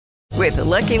With the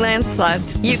Lucky Land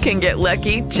Slots, you can get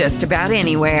lucky just about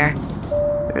anywhere.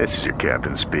 This is your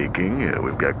captain speaking.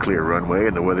 We've got clear runway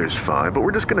and the weather's fine, but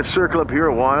we're just going to circle up here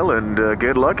a while and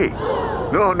get lucky.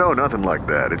 No, nothing like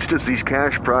that. It's just these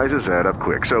cash prizes add up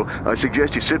quick. So I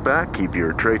suggest you sit back, keep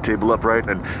your tray table upright,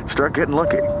 and start getting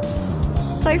lucky.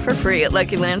 Play for free at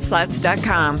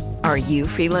LuckyLandSlots.com. Are you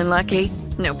feeling lucky?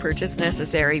 No purchase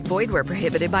necessary. Void where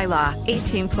prohibited by law.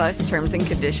 18 plus terms and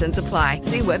conditions apply.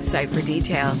 See website for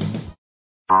details.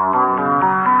 You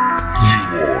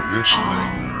are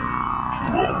listening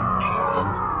to Old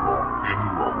Time Rock and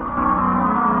Roll.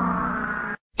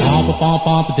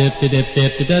 Dip dip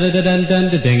dip da da da dun dun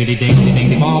da dingity dingity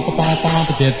dingity bop bop bop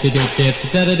dip dip dip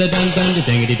da da da dun dun da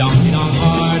dingity dong dong.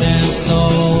 Heart and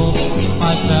soul,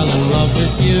 I fell in love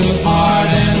with you. Heart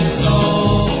and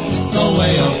soul, the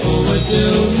way a fool would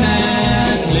do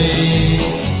madly,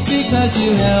 because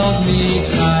you held me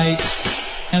tight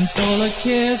and stole a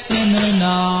kiss in the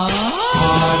night.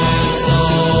 Heart and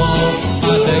soul, I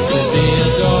begged to be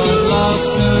adored, lost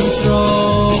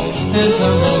control, and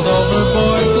tumbled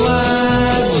overboard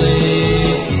gladly.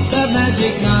 That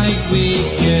magic night we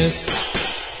kissed,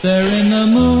 there in the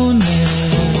moonlit.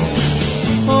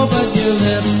 Oh, but your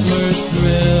lips were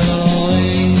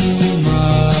thrilling,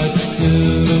 much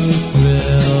too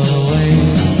thrilling.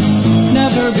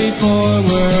 Never before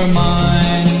were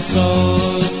mine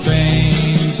so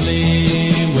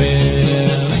strangely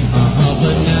willing.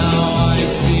 But now I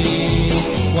see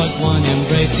what one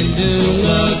embrace can do.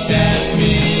 Look at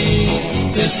me,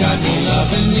 it's got me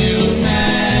loving you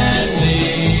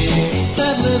madly.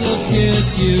 That little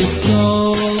kiss you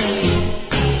stole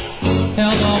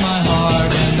held all my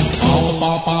heart and soul.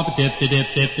 Bop bop dip dip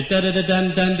dip da da da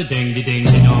dun dun da ding ding ding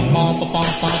dong. Bop bop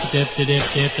bop dip dip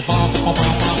dip bop bop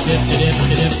bop dip dip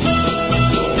dip.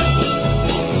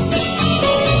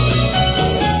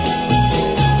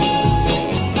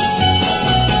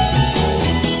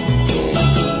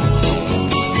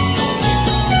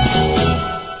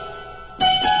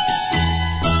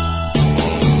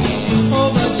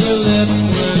 Lips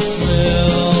were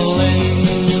thrilling,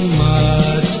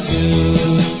 much too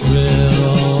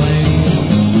thrilling.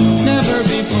 Never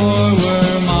before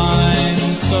were mine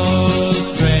so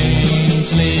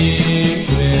strangely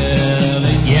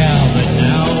thrilling. Yeah, but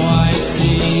now I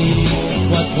see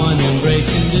what one embrace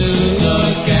can do.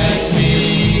 Look at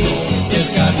me,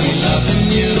 it's got me loving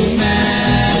you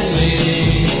madly.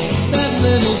 That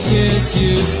little kiss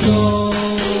you stole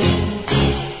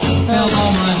held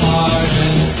all my heart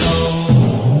and soul.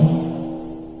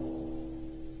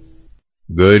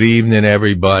 Good evening,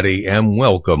 everybody, and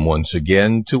welcome once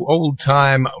again to Old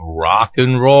Time Rock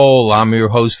and Roll. I'm your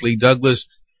host, Lee Douglas.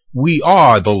 We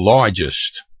are the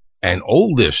largest and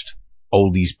oldest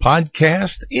oldies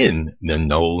podcast in the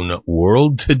known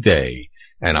world today,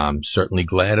 and I'm certainly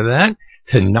glad of that.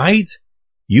 Tonight,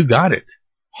 you got it.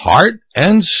 Heart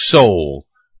and soul,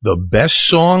 the best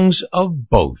songs of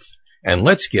both. And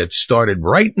let's get started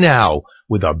right now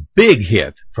with a big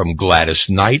hit from Gladys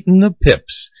Knight and the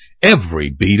Pips, Every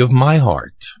Beat of My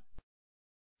Heart.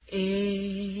 In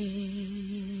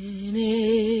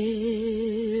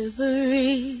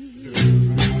every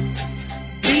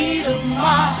beat of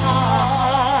my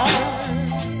heart,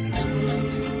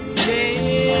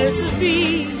 there's a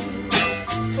beat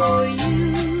for you.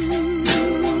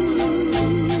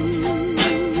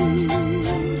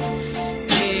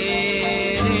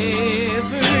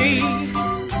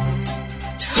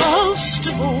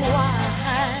 Of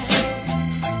wine,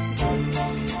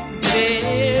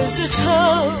 there's a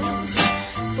toast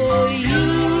for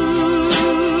you.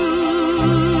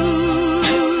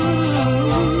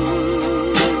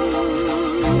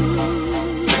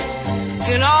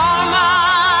 In all my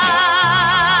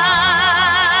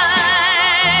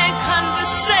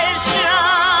conversation,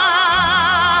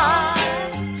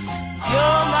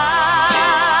 you're my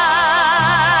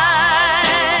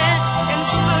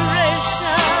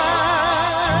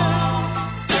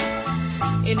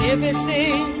in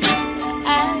everything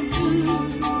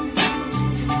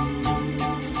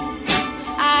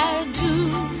I do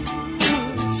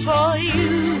for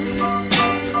you.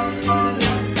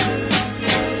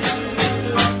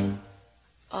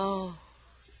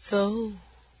 Although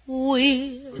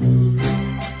we're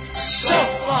so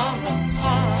far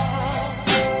apart,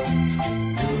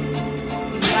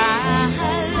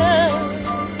 my love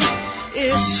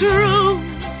is true.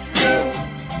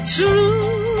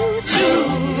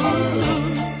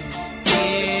 In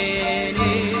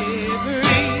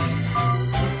every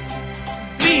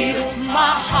beat of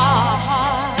my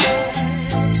heart,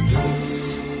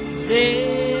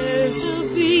 there's a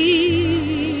beat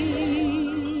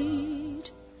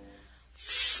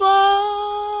for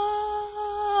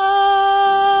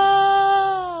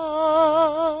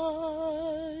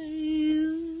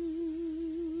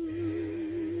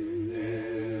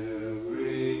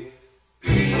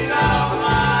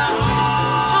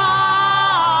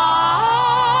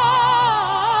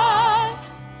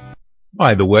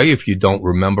By the way, if you don't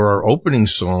remember our opening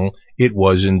song, it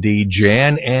was indeed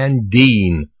Jan and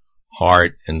Dean,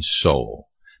 Heart and Soul.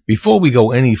 Before we go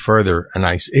any further,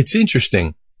 it's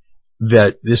interesting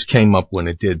that this came up when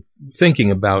it did,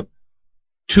 thinking about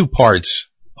two parts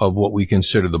of what we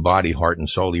consider the body, heart and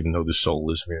soul, even though the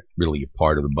soul is really a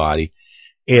part of the body.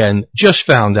 And just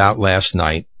found out last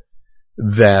night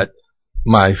that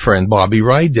my friend Bobby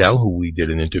Rydell, who we did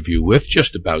an interview with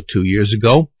just about 2 years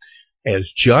ago,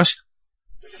 has just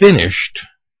finished,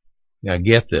 now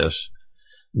get this,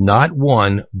 not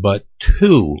one, but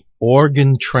 2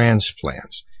 organ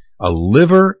transplants, a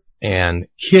liver and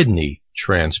kidney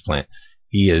transplant.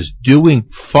 He is doing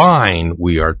fine,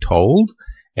 we are told,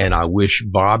 and I wish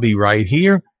Bobby right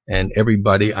here and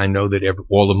everybody, I know that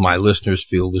all of my listeners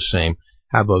feel the same,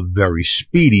 have a very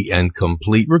speedy and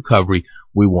complete recovery.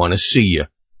 We want to see you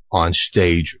on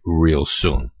stage real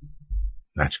soon.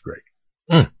 That's great.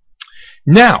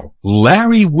 Now,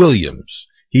 Larry Williams,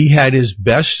 he had his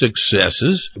best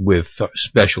successes with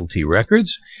Specialty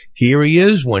Records. Here he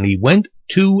is when he went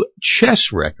to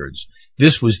Chess Records.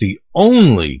 This was the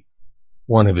only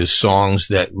one of his songs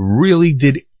that really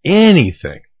did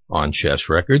anything on Chess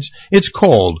Records. It's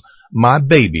called My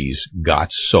Baby's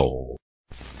Got Soul.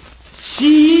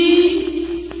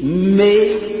 She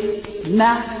may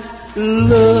not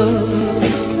love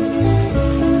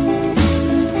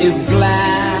is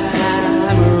glamorous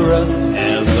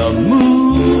as a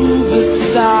movie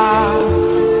star,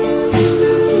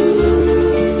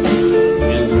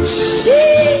 and she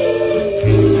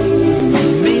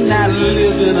may not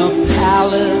live in a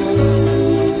palace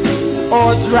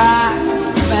or drive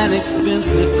an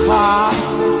expensive car.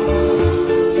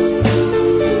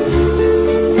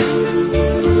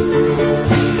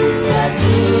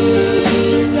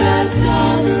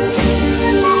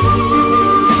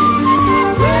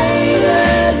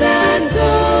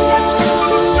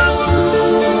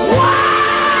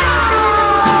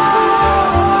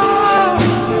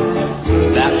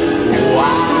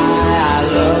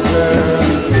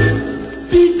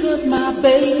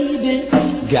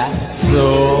 Got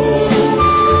soul.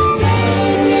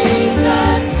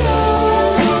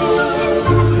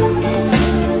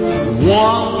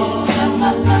 One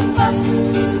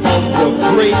of the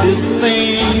greatest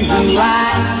things in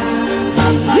life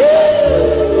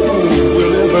you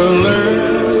will ever learn,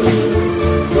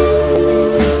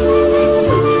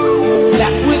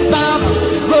 that without a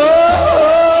soul,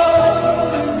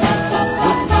 the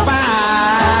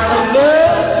fire of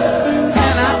love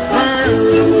cannot burn.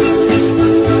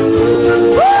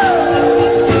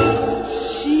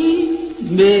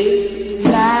 May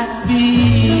not be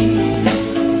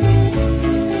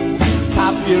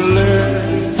popular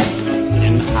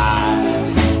in high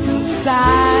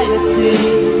society,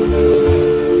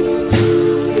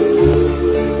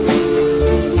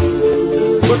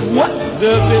 but what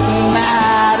does it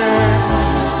matter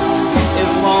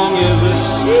as long as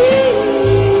she's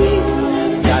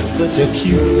got such a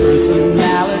cute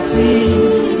personality?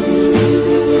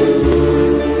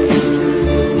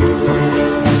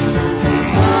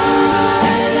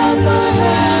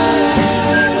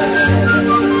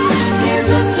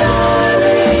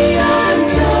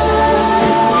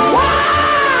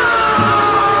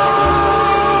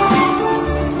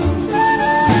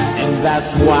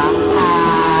 That's why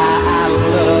I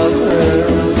love her,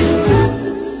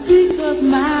 because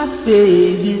my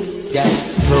baby's got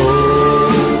soul.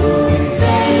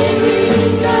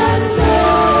 Baby's got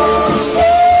soul.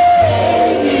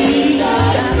 Baby's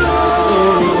got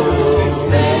soul.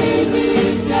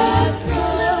 Baby's got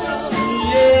soul.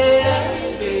 Yeah,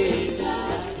 baby's got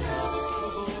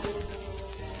soul.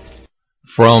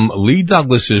 From Lee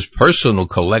Douglas's personal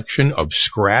collection of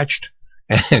scratched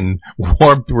and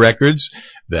warped records,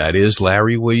 that is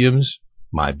Larry Williams,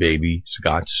 My Baby's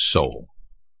Got Soul.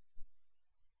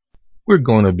 We're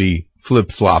going to be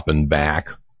flip-flopping back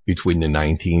between the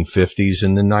 1950s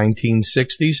and the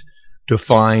 1960s to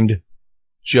find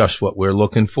just what we're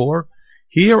looking for.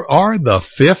 Here are the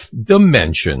Fifth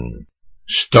Dimension,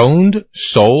 Stoned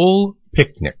Soul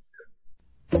Picnic.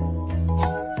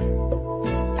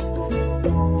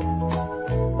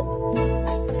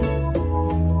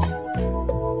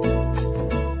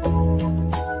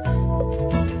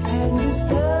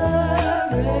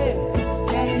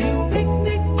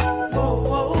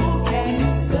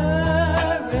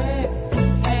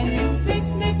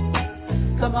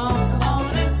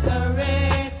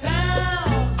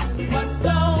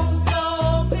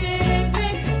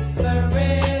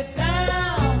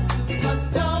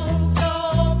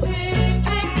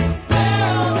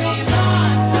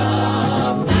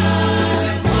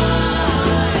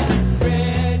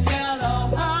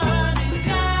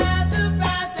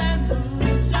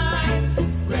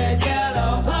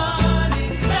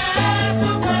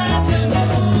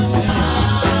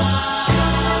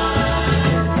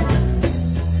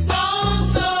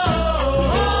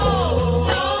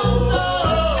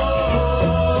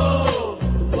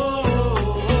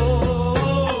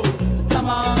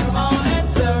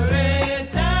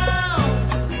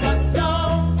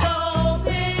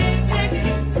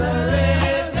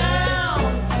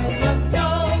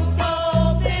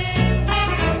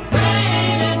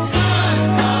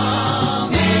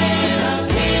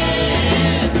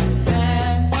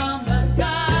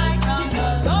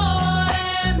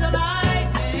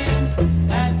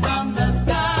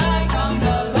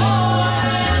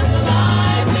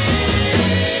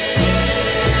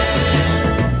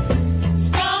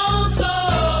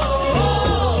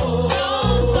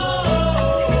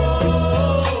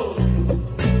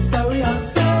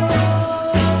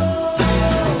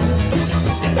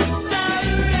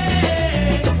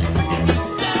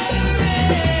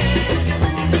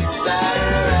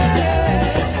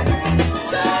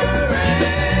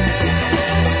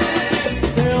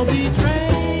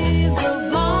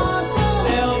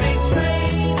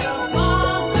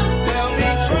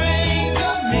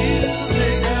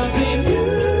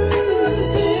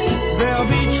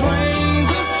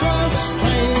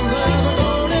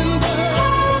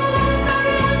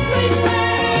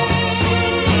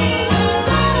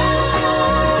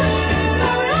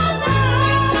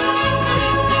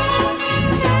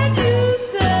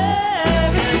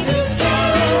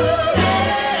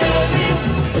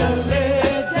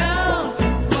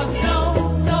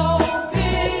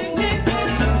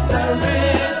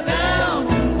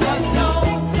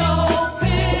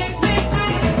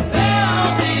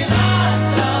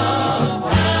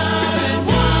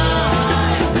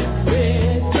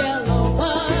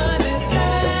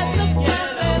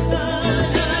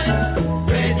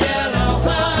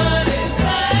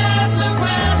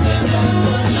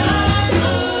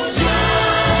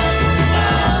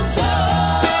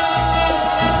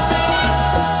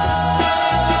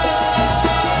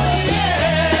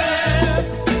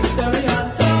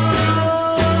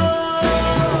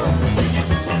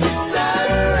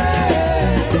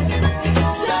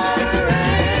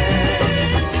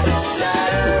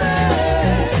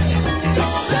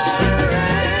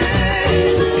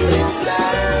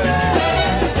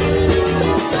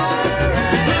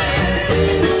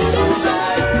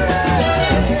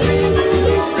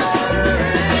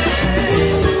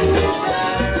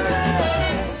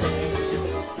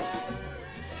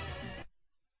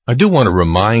 I do want to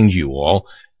remind you all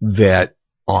that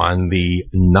on the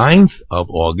 9th of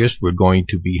August, we're going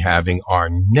to be having our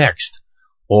next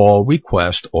all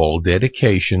request, all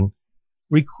dedication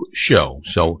show.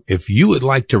 So if you would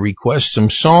like to request some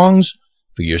songs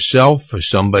for yourself, for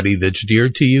somebody that's dear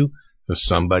to you, for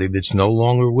somebody that's no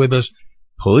longer with us,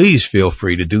 please feel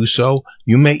free to do so.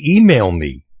 You may email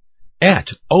me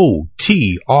at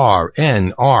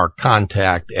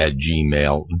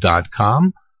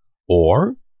otrnrcontact@gmail.com,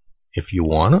 or if you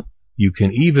wanna, you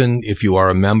can even, if you are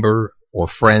a member or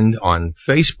friend on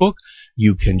Facebook,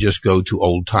 you can just go to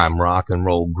Old Time Rock and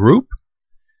Roll Group,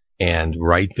 and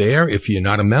right there, if you're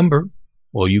not a member,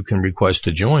 well, you can request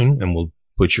to join, and we'll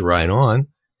put you right on,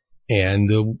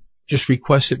 and just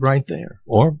request it right there,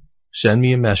 or send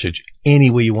me a message, any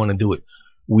way you want to do it.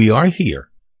 We are here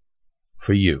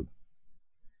for you.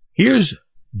 Here's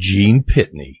Gene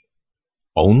Pitney.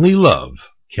 Only love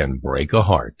can break a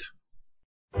heart.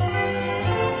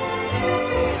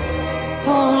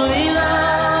 Only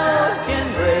love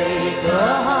can break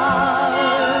a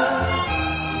heart.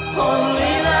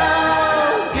 Only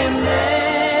love can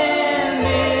mend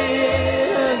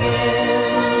it again.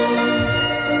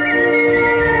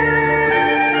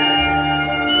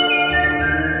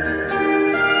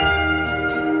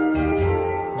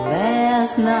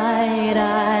 Last night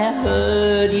I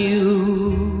heard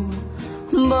you,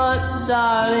 but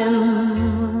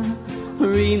darling,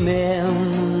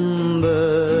 remember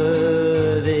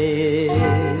this.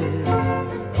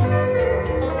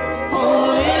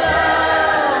 Only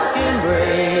love can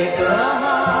break a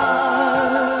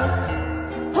heart.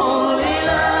 Only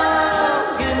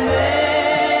love can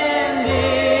mend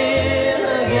it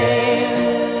again.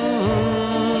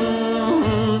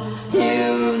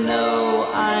 You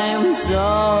know I'm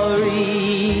sorry.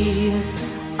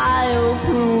 I'll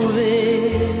prove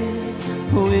it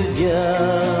with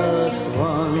just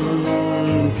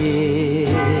one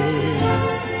kiss.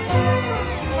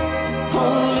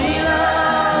 Only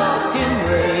love can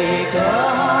break a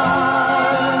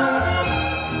heart.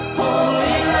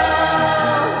 Only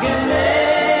love can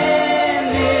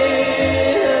mend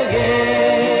it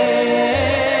again.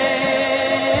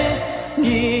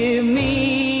 Give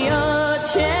me a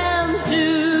chance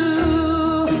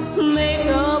to make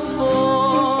up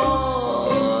for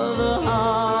the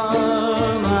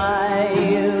harm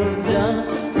I've done.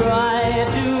 Try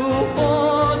to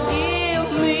forgive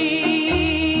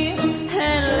me,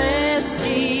 and let's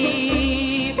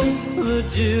keep the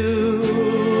two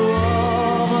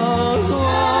of us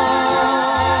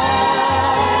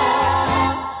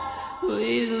one.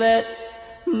 Please let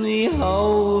me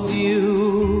hold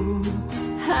you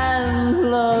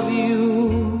and love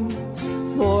you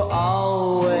for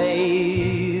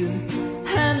always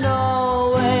and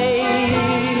always.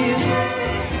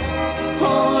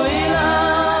 Only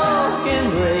love can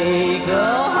break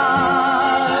a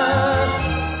heart.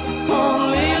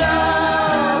 Only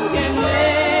love can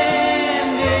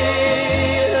mend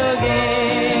it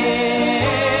again.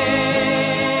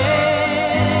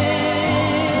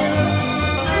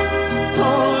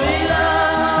 Only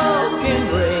love can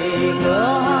break a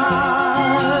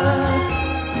heart.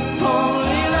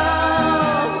 Only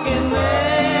love can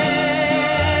mend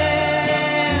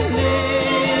it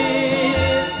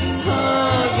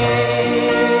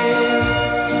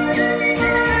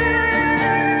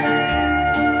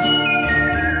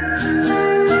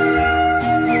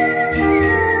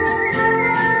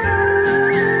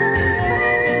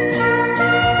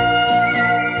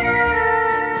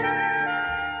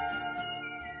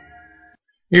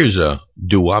Here's a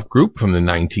doo-wop group from the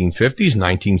 1950s,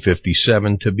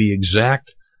 1957 to be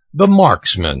exact, The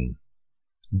Marksmen.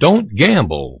 Don't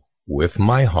gamble with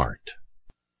my heart.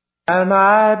 And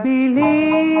I believe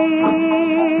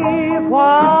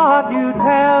what you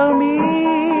tell me.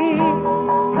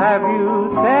 Have you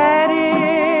said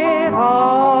it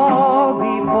all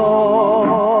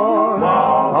before?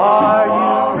 Are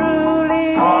you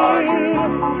truly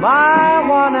my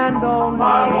one and only?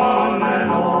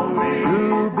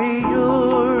 To be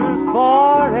yours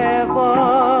forevermore.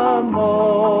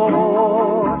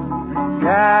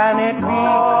 Can it be?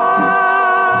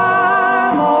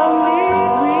 I'm only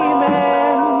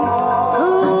dreaming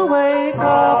to wake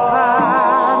up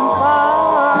and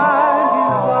find you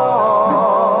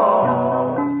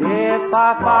gone. If I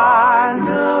find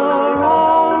you're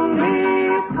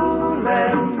only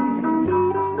fooling,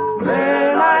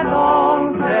 then I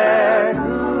don't care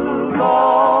to go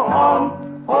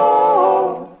on.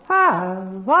 Oh,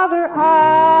 have other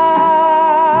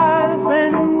eyes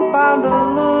been found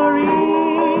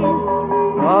alluring?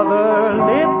 Other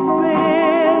lips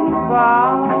been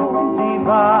found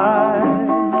divine?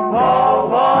 Oh,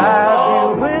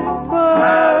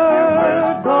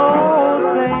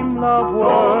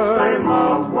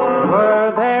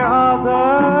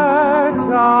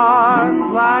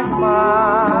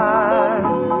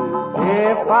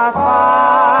 I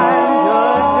find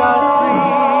you're just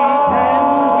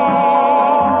pretending,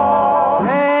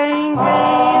 playing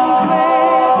games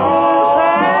with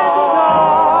you,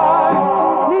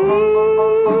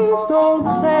 please don't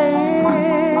say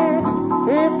it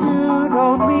if you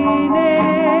don't mean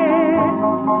it.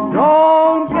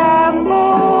 Don't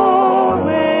gamble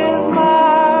with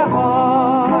my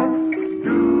heart.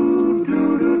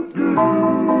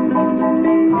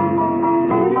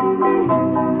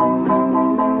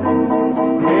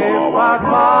 If I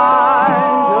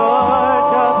find you're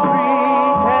just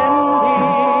pretending,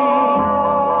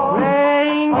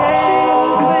 playing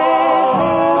games with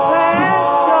you,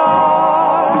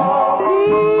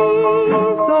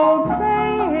 please don't say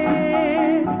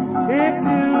it if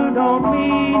you don't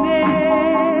mean it.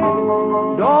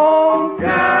 Don't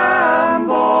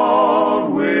gamble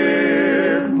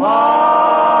with my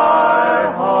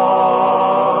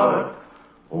heart.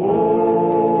 Oh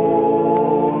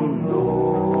no.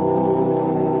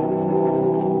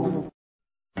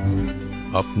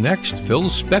 Up next, Phil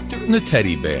Spector and the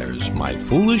Teddy Bears, My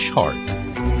Foolish Heart.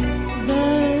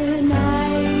 The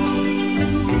night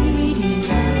is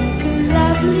like a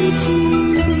lovely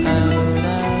tune.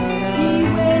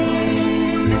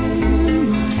 Beware,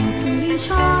 my foolish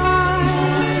heart.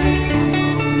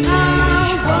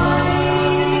 How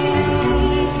bright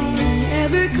the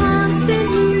ever constant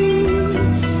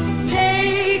moon.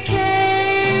 Take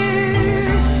care,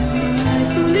 my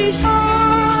foolish heart.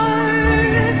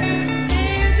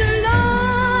 There's a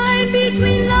line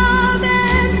between love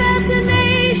and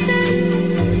fascination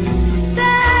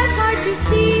that's hard to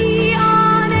see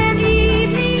on an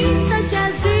evening such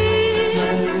as this.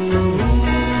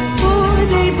 For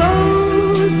they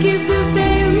both give the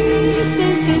very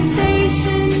same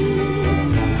sensation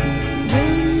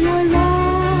when you're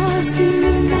lost in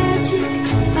the magic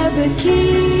of a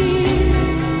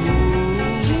kiss.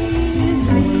 His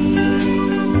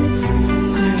lips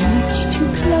are much too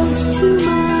close to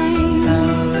mine.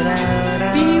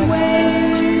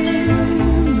 Beware,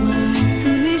 my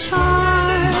foolish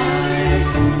heart.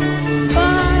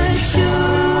 But should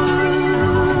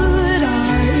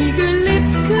our eager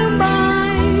lips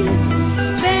combine,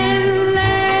 then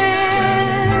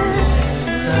let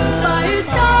the fire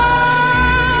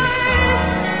start.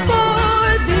 For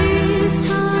this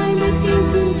time it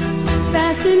isn't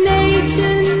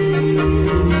fascination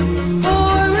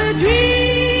or a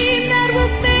dream that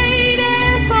will fade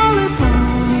and fall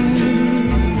apart.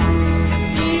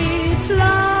 It's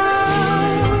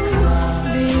love.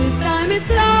 This time it's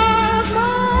love,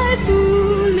 my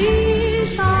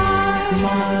foolish heart.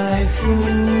 My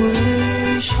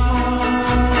foolish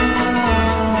heart.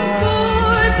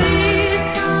 For this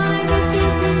time it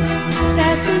isn't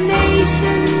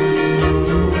fascination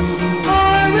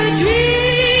or a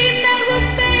dream that will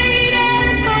fade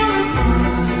and fall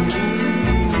apart.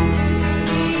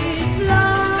 It's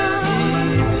love.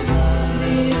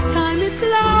 This time it's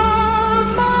love,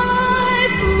 my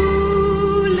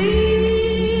foolish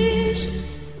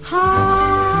heart.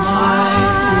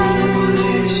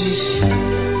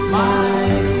 My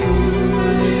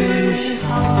foolish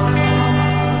heart.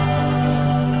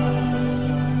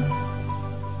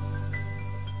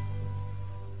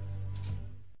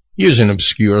 Here's an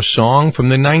obscure song from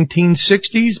the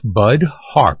 1960s, Bud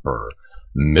Harper,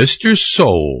 Mr.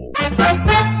 Soul.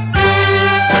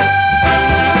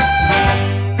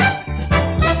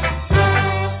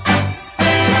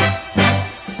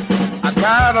 I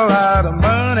got a lot of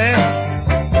money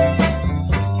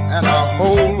and a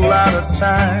whole lot of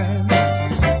time.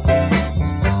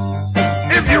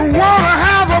 If you wanna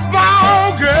have a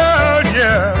ball, girl,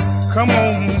 yeah, come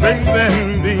on, baby,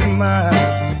 and be mine.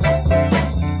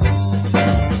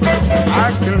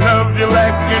 I can love you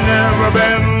like you never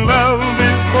been loved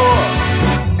before,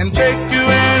 and take you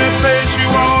any place you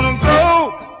wanna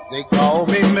go. They call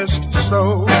me Mr.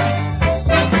 Soul.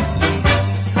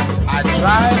 I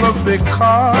drive a big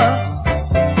car.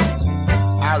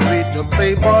 I read the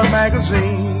Playboy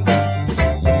magazine.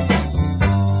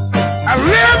 I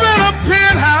live in a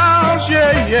penthouse,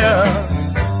 yeah, yeah,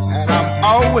 and I'm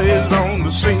always on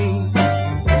the scene.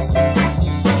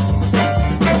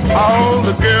 All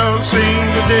the girls seem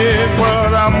to dig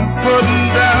what I'm putting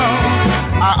down.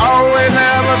 I always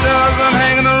have a dozen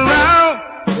hanging around.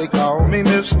 They call me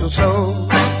Mr. Soul.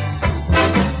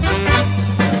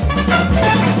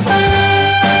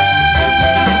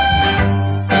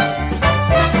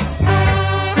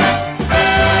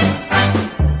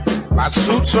 My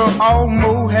suits are all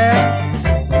mohair.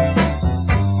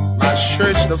 My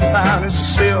shirt's the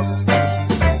finest silk.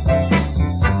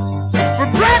 For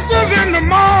breakfast in the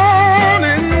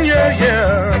morning, yeah,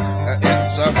 yeah,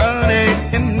 it's a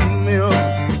honey in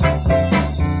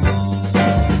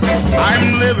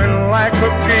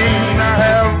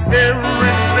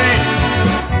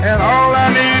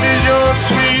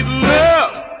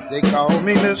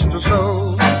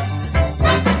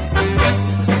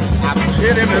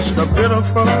pity Mr.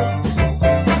 Pitiful.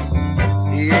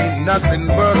 He ain't nothing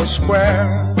but a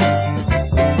square.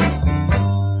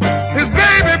 His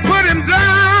baby put him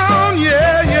down,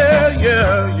 yeah, yeah,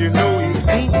 yeah. You know he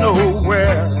ain't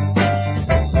nowhere.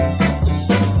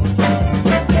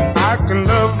 I can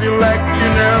love you like you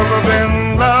never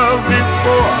been loved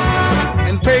before,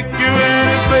 and take you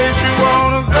any place you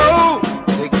wanna go.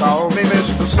 They call me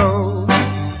Mr. Soul.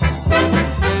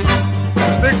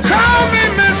 They call me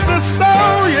Mr.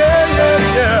 Soul, yeah, yeah,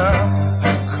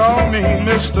 yeah. Call me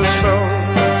Mr. Soul.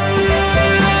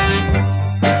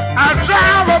 I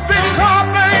drive a big car,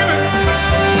 baby.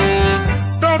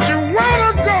 Don't you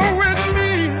wanna go with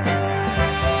me?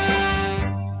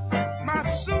 My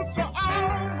suits are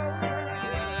all.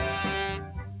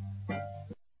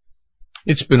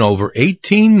 It's been over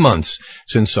 18 months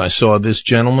since I saw this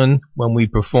gentleman when we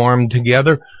performed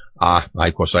together. Of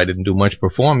course, I didn't do much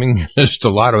performing, just a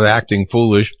lot of acting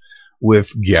foolish with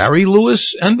Gary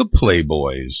Lewis and the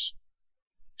Playboys.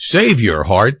 Save Your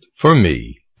Heart for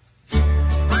Me.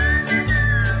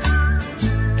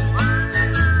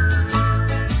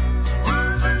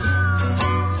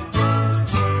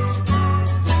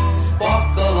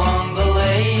 Walk along the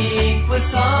lake with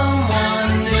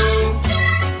someone new.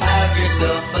 Have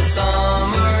yourself a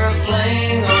summer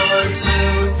fling or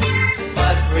two.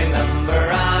 But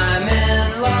remember, I'm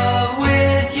in love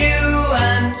with you,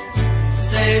 and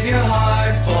save your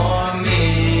heart for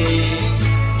me.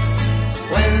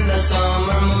 When the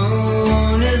summer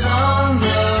moon is on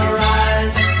the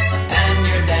rise, and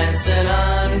you're dancing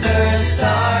under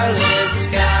starlit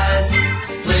skies,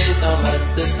 please don't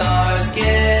let the stars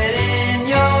get in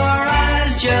your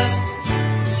eyes. Just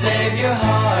save your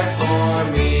heart for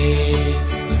me.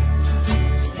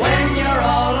 When you're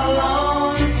all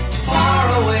alone,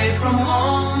 far away from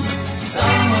home,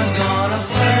 someone's gonna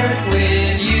flirt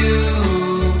with you.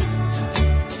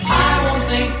 I won't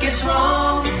think it's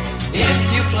wrong if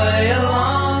you play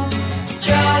along.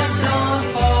 Just don't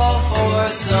fall for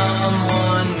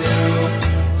someone new.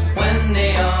 When the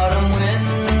autumn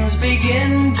winds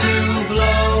begin to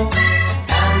blow,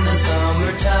 and the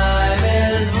summertime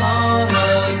is long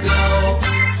ago,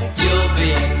 you'll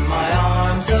be in my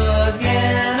arms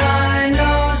again, I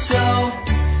know. So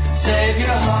save your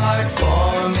heart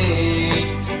for me,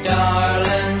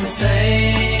 darling,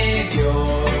 save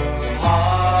your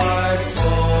heart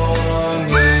for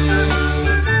me.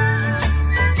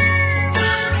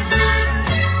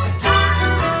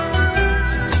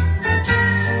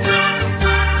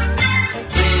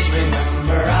 Please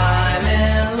remember, I'm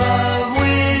in love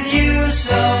with you,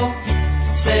 so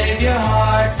save your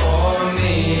heart for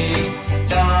me,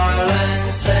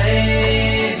 darling,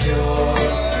 save your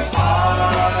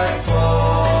heart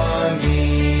for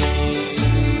me.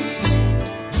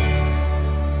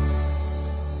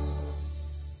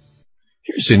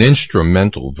 Here's an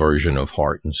instrumental version of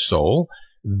Heart and Soul.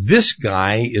 This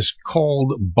guy is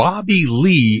called Bobby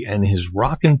Lee and his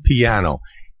rockin' piano.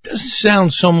 Doesn't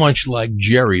sound so much like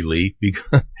Jerry Lee,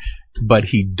 because, but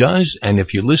he does, and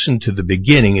if you listen to the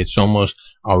beginning, it's almost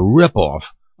a ripoff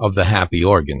of the Happy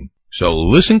Organ. So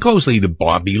listen closely to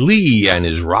Bobby Lee and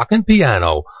his rockin'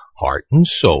 piano, Heart and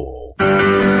Soul.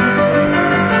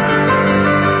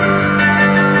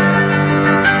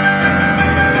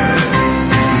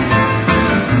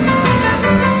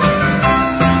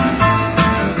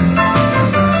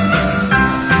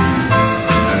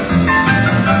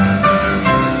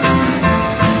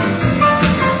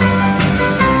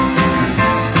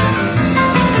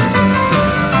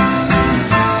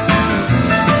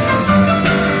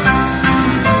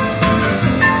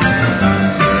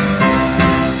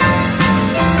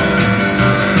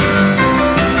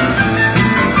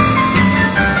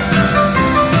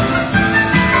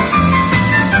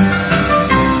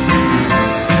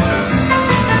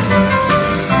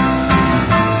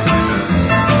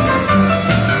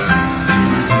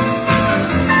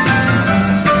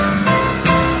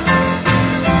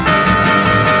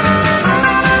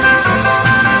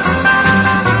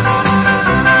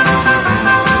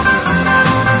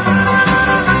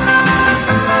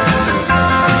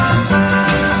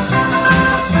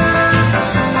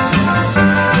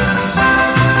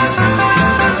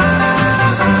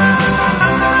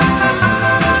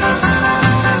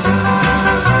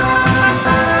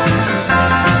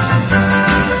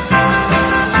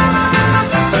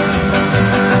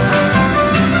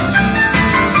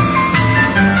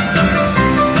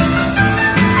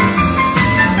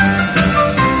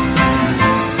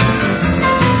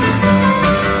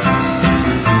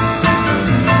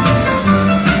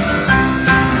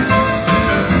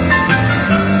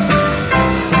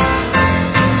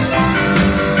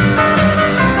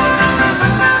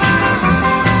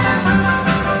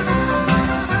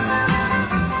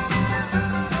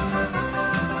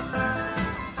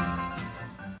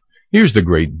 Here's the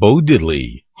great Bo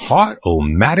Diddley,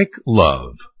 Heart-O-Matic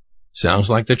Love. Sounds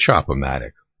like the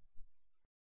Chop-O-Matic.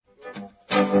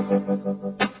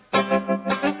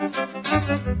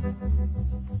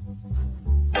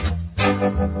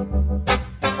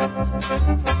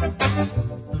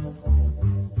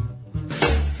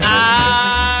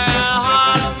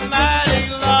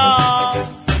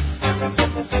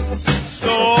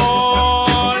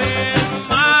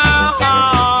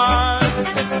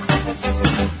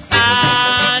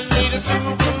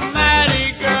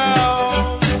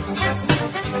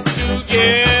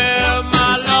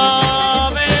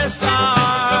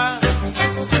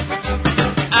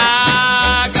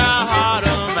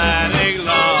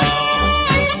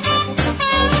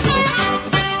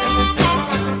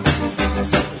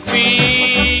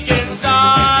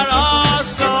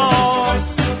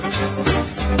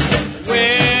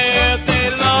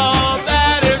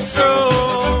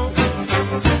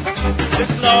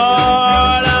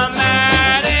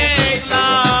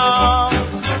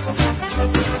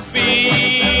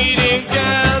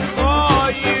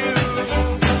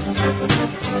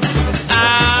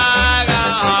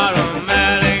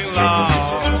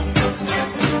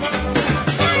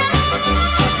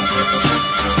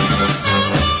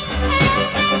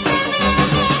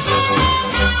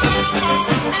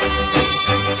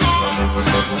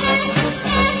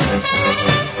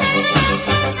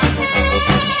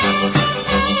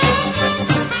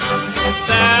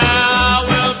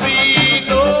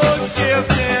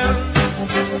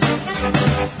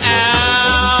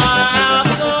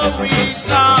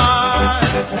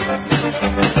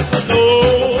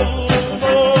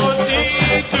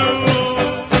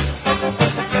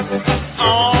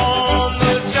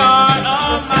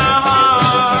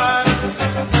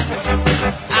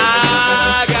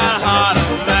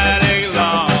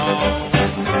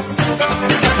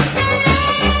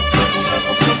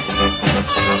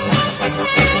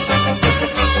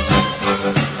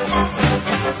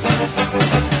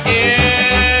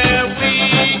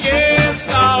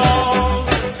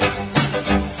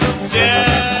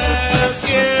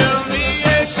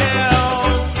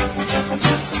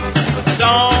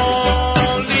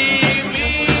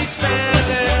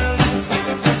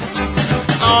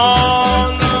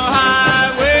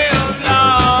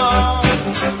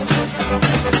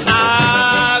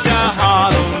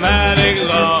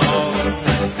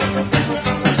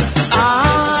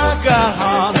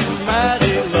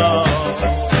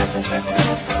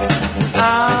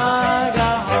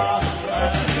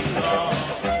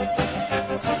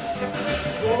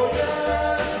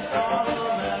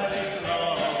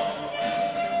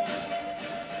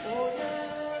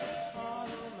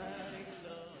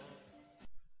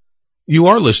 You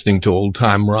are listening to Old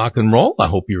Time Rock and Roll. I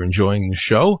hope you're enjoying the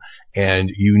show, and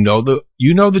you know the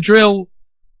drill.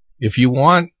 If you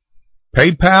want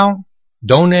PayPal,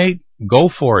 donate, go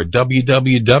for it.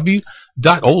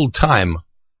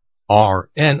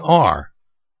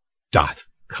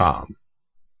 www.oldtimernr.com.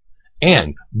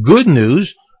 And good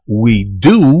news, we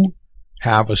do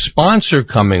have a sponsor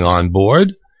coming on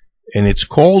board, and it's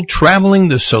called Traveling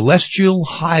the Celestial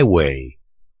Highway.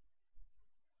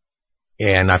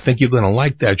 And I think you're going to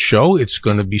like that show. It's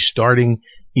going to be starting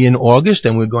in August,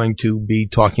 and we're going to be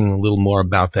talking a little more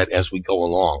about that as we go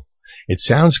along. It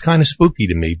sounds kind of spooky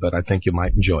to me, but I think you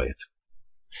might enjoy it.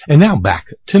 And now back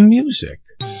to music.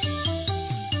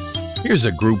 Here's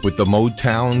a group with the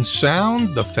Motown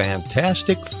sound, the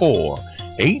Fantastic Four.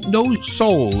 Ain't no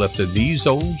soul left of these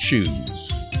old shoes.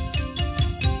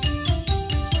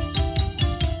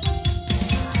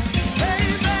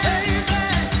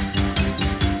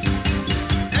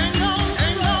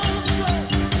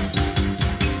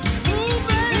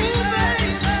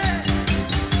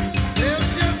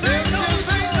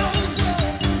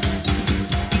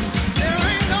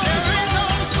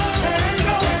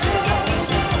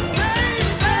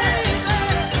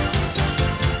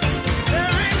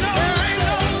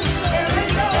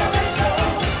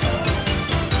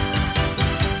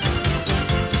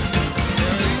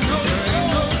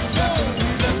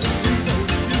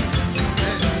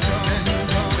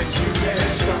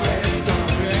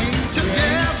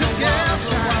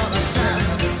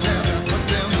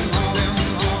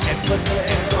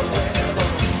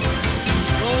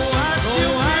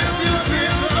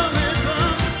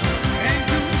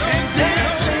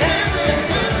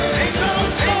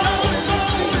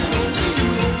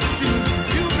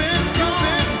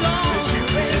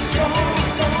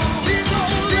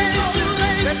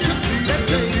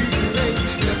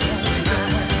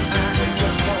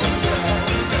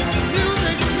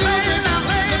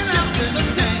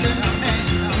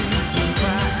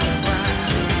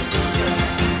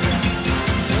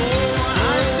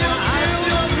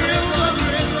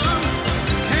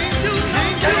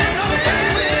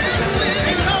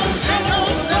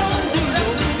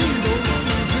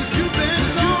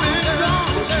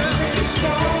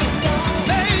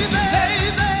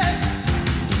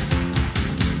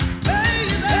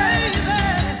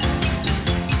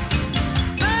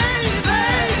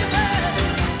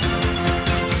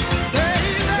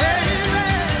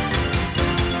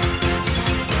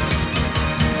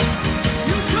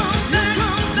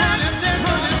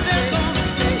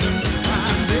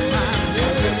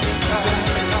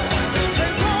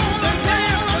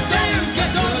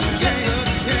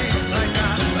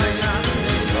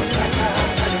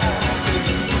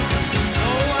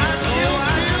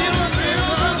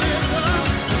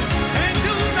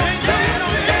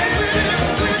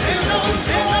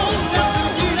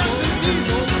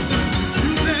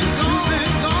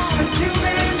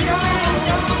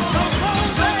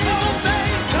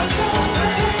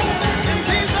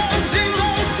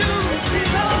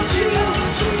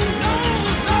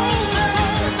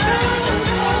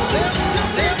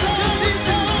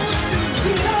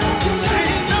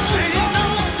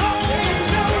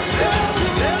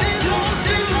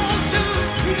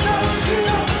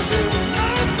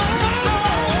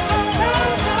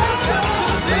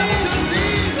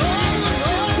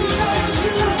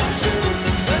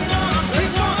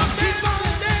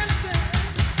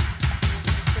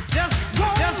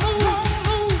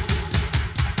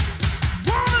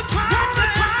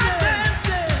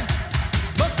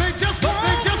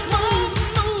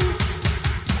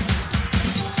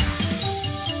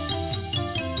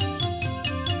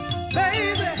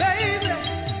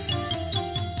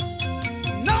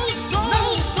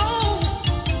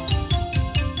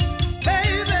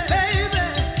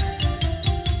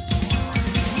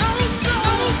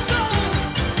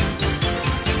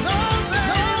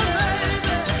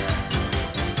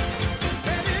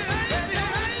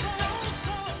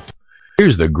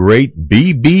 the great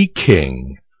B.B.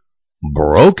 King,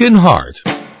 Broken Heart.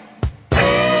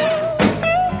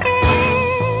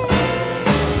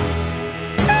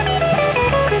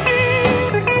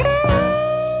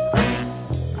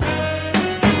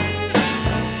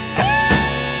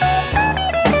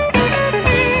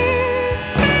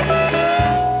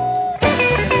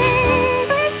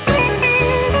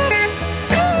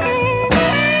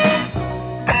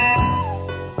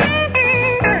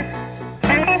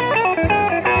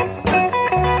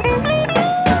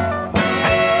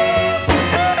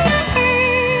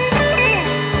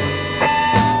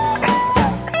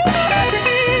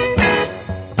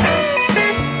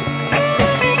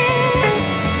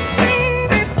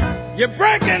 You're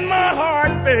breaking my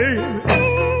heart, baby.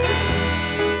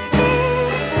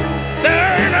 There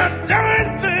ain't a darn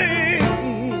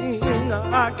thing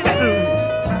I can do.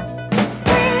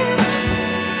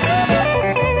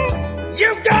 You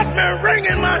got me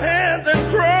wringing my hands and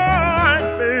crying,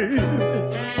 baby,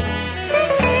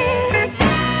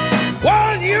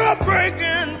 while you're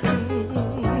breaking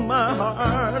my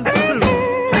heart too.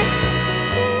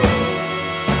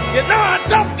 You know I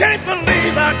just can't believe,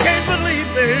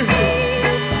 baby,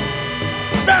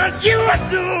 that you are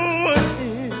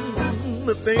doing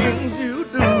the things you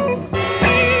do.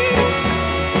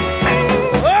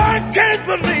 Oh, I can't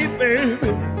believe, baby,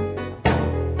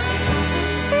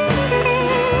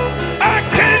 I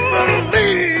can't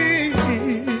believe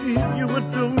you would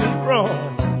do me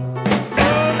wrong.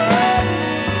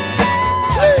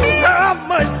 Please have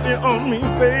mercy on me,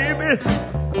 baby.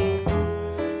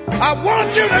 I want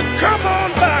you to come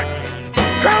on back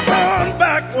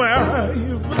where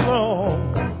you belong.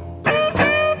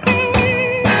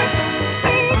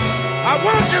 I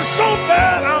want you so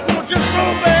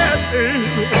bad,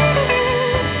 baby.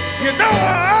 You know I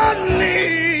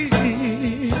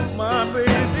need my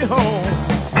baby home.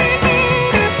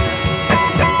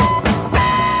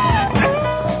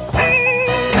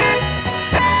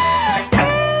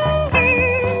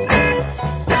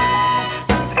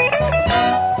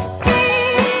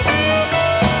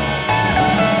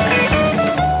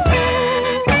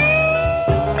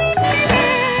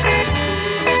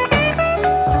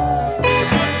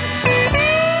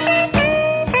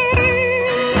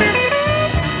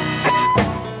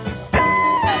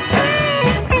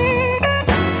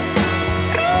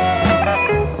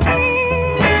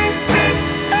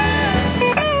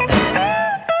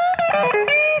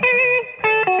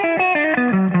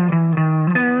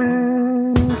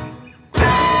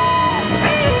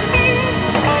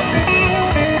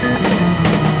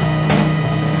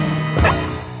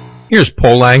 Here's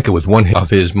Paul Anka with one of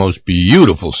his most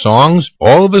beautiful songs,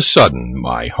 All of a Sudden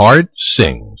My Heart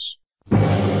Sings. The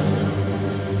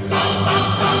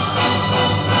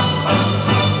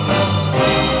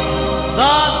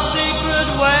secret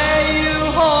way you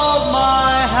hold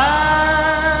my hand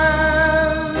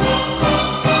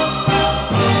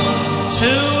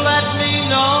to let me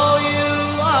know you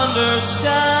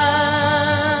understand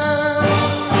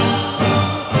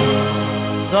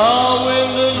the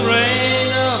wind and rain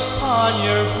upon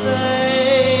your face,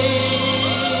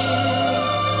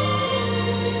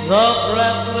 the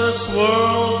breathless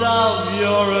world of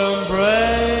your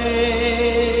embrace,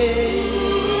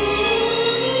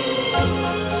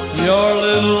 your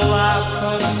little laugh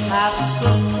and half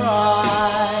surprise,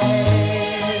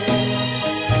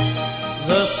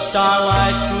 the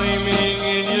starlight gleaming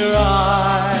in your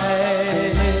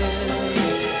eyes,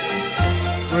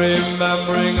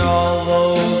 remembering all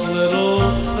those little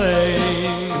things.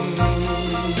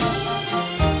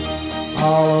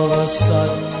 All of a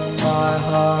sudden my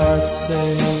heart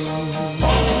sings.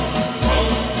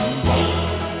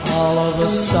 All of a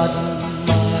sudden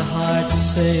my heart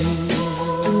sings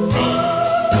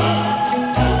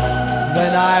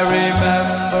when I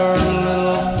remember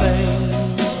little things,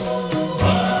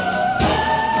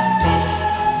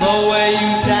 the way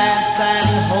you dance and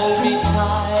hold me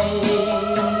tight,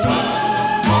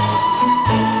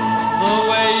 the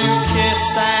way you kiss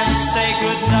and say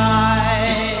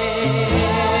goodnight,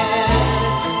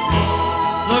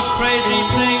 the crazy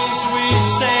things we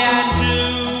say and do,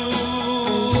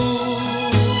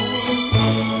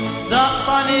 the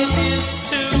fun it is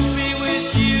to be with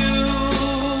you,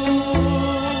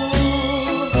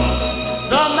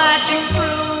 the magic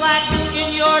relax in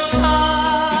your touch.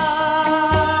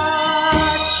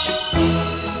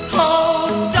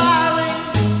 Oh, darling,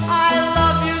 I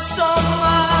love you so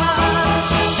much.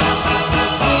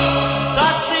 The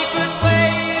secret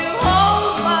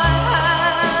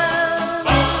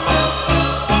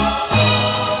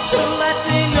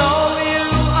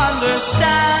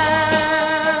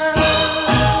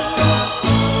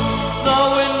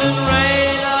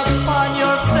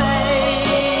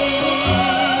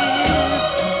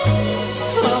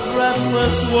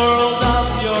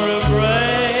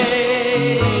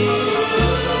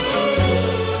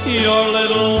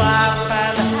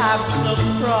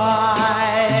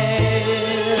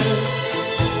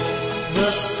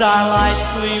starlight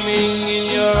gleaming in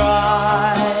your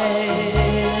eyes,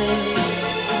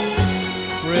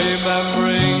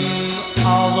 remembering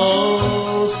all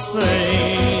those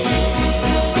things.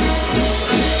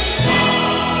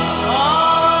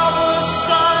 All of a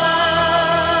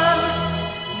sudden,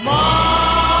 my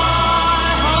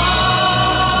heart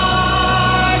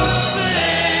sings.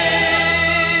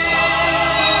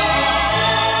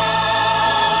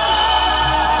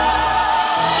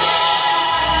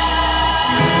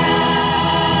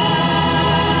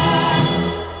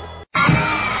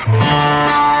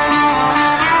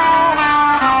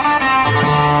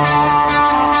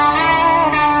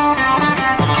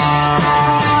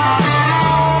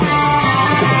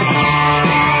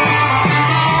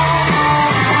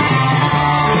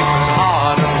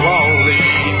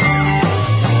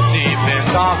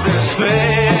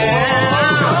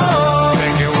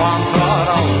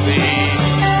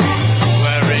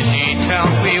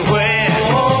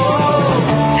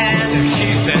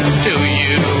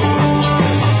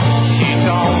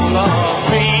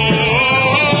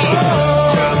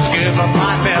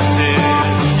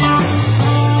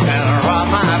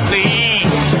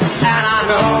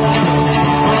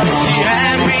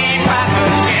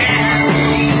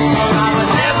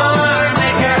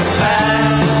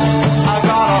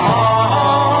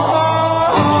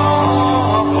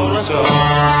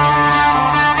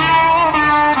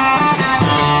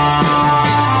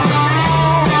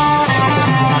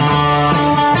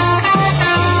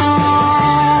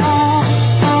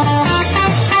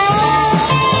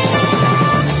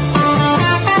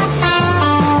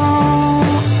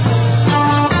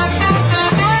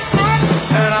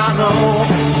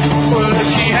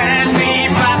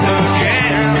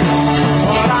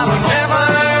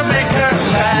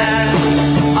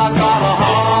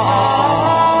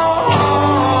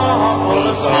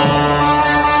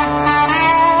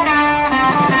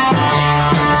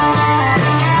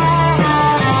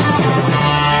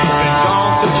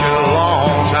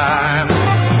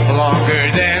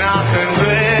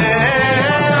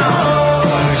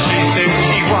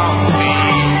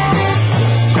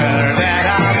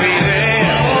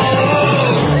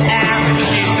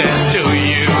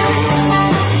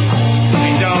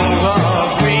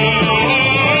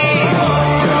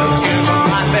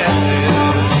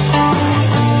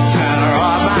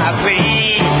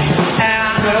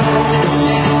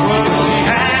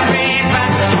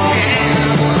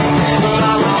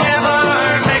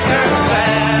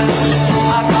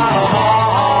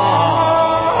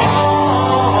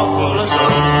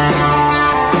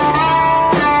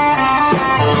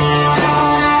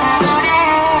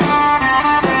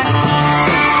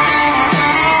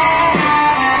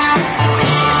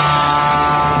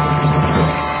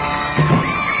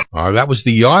 That was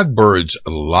the Yardbirds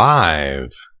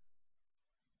live.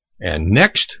 And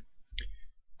next,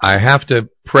 I have to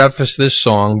preface this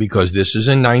song because this is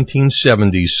a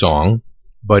 1970s song,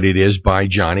 but it is by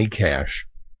Johnny Cash.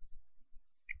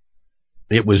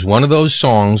 It was one of those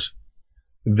songs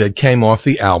that came off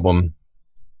the album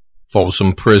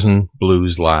Folsom Prison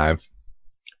Blues Live.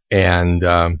 And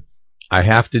I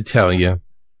have to tell you,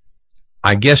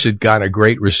 I guess it got a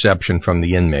great reception from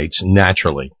the inmates,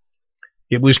 naturally.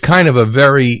 It was kind of a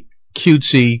very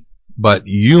cutesy but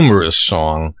humorous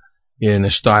song in a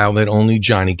style that only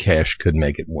Johnny Cash could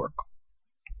make it work.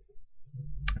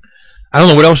 I don't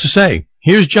know what else to say.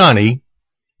 Here's Johnny,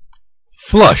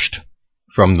 flushed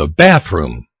from the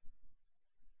bathroom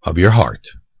of your heart.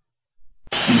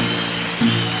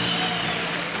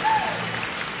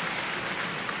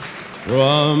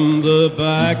 From the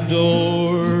back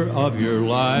door of your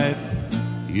life,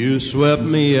 you swept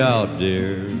me out,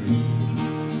 dear.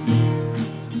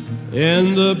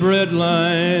 In the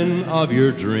breadline of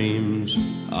your dreams,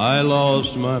 I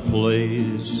lost my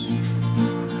place.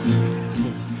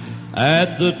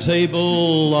 At the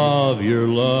table of your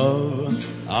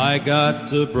love, I got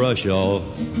to brush off.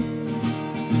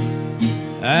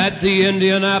 At the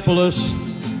Indianapolis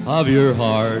of your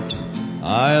heart,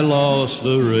 I lost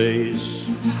the race.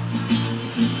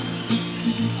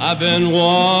 I've been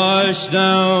washed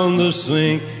down the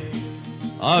sink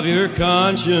of your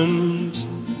conscience.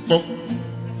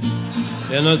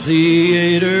 In the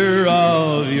theater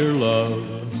of your love,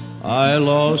 I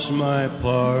lost my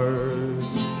part.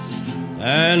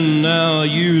 And now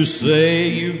you say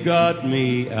you got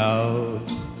me out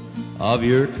of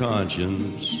your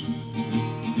conscience.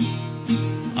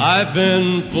 I've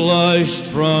been flushed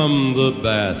from the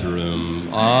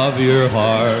bathroom of your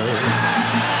heart.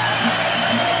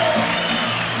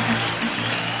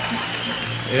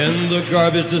 In the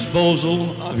garbage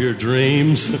disposal of your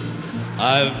dreams,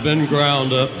 I've been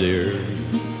ground up, dear.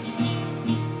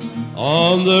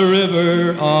 On the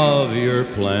river of your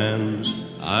plans,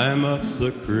 I'm up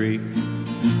the creek.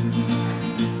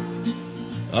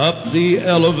 Up the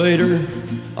elevator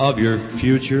of your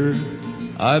future,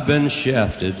 I've been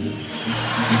shafted.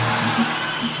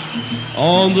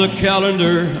 On the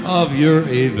calendar of your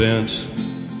events,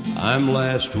 I'm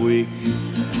last week.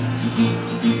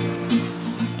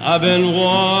 I've been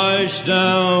washed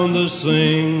down the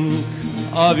sink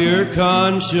of your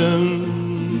conscience.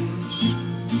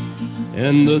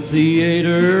 In the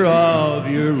theater of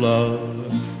your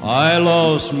love, I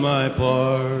lost my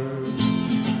part.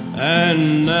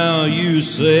 And now you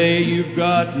say you've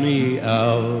got me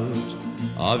out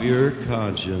of your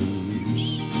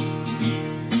conscience.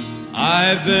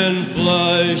 I've been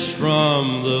flushed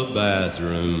from the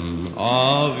bathroom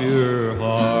of your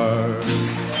heart.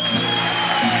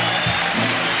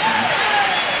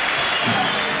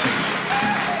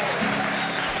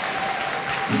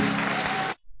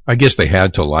 I guess they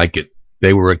had to like it.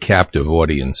 They were a captive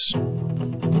audience. Going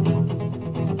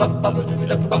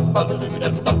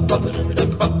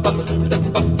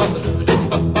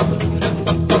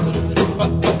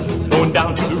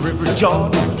down to the river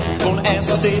Jordan, gonna ask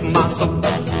to save my soul.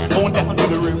 Going down to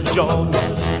the river Jordan,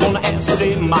 gonna ask to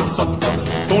save my soul.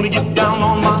 Gonna get down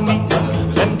on my knees,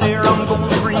 and there I'm gonna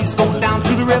freeze. Going down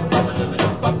to the river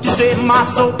to save my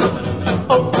soul.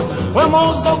 Oh, well,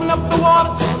 Moses opened up the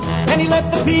waters, and he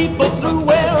let the people through.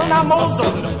 Well, now Moses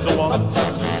opened up the waters,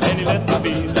 and he let the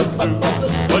people through.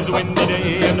 It was a windy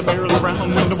day, and the barrel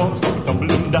around, and the waters came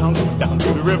tumbling down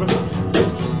to the river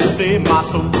to save my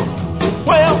soul.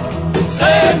 Well,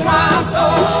 save my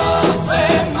soul,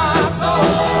 save my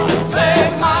soul,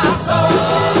 save my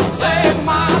soul, save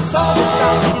my soul.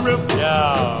 Down to the river,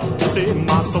 yeah, save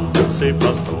my soul, save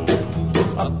my soul.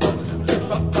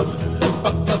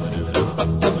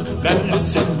 Now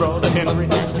listen, Brother Henry,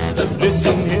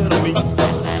 listen here to me.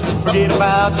 Forget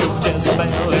about your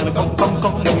Jezebel and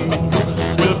come to me.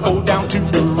 We'll go down to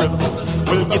the river,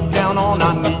 we'll get down on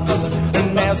our knees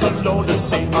and ask the Lord to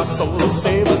save our soul,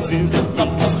 save us if He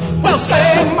please. Well,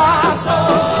 save my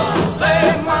soul,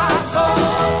 save my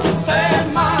soul,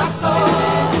 save my soul,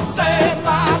 save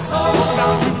my soul.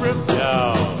 Down to the river,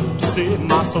 yeah, to save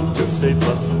my soul, to save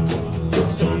my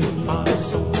soul, save my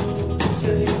soul,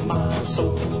 save my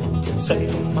soul,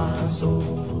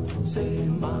 save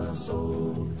my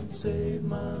soul, save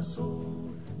my soul,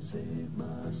 save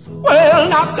my soul. Well,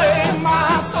 now save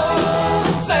my soul,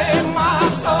 save my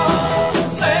soul,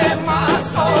 save my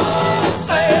soul,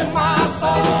 save my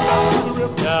soul. Down to the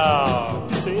river, yeah,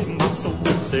 save my soul,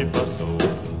 save my soul.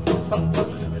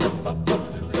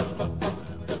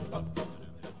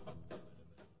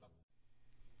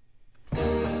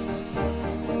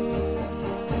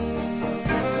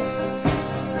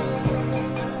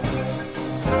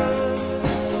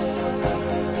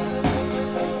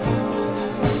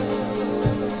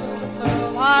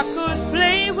 I could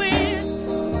play with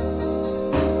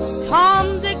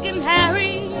Tom, Dick, and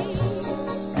Harry,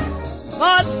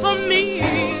 but for me,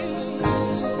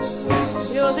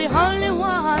 you're the only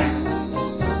one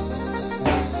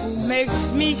who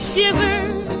makes me shiver,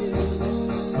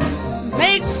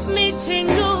 makes me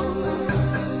tingle,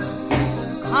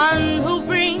 and who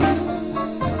brings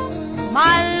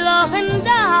my loving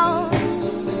down.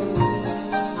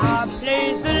 I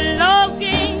played the love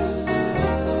game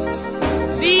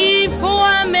before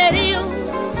I met you.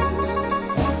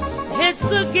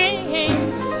 It's a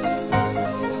game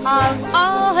I've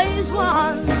always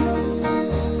won,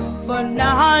 but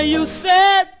now you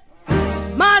set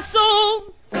my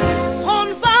soul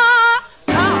on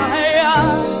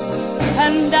fire,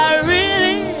 and I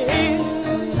really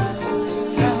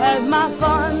had my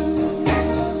fun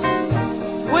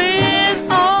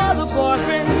with all the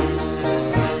boyfriends,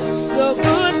 the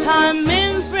good time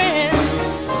men friends.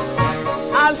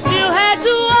 I've still had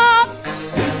to walk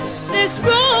this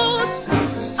road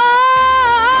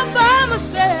all by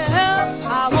myself.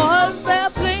 I was their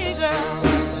playgirl,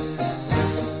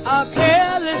 a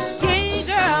careless gay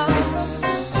girl,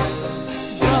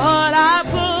 but I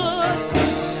put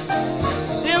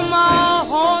them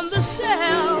all on the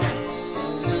shelf.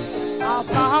 I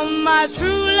found my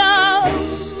true love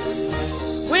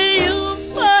with you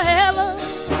forever,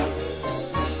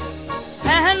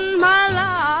 and my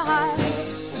life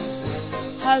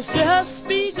has just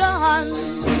begun.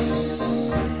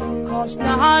 'Cause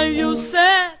now you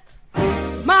set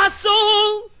my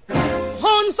soul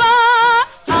on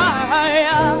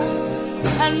fire,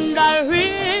 and I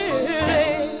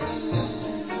really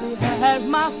had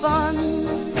my fun.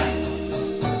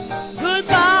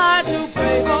 Goodbye to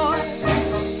Playboy,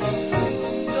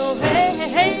 so hey,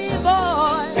 hey,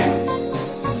 boy,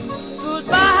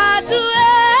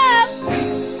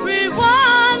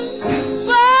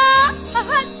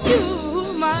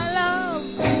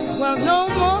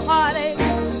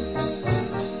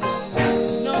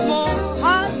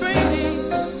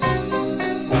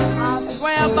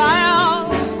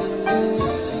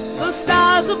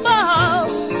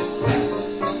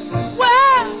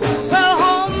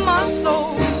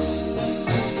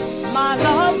 my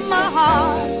love, my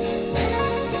heart.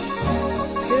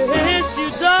 Yes, you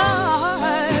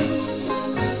died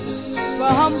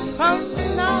from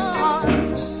now on.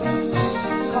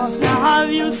 'Cause now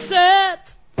you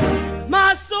set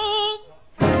my soul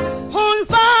on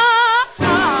fire,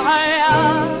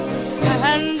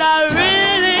 and I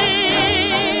really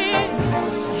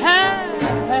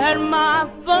had my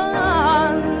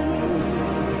fun.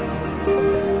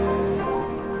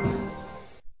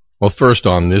 Well, first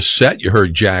on this set, you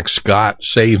heard Jack Scott,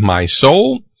 Save My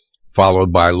Soul,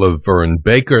 followed by Laverne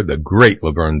Baker, the great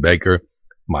Laverne Baker,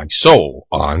 My Soul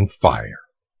on Fire.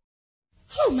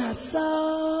 Oh, my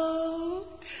soul.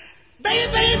 Baby,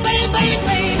 baby, baby, baby,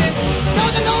 baby.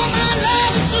 Don't you know my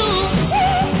love is true?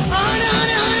 Honey,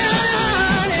 honey, honey, honey,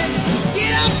 honey.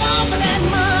 Get up off of that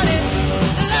money.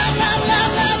 Love, love,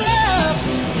 love, love, love.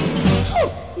 Oh,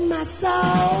 my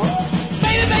soul.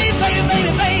 Baby, baby, baby,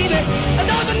 baby, baby.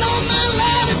 Don't you know my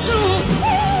love is true?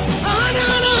 Honey,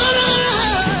 honey, honey,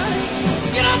 honey.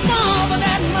 Get up off of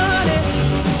that money.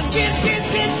 Kiss, kiss,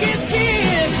 kiss, kiss,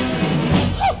 kiss.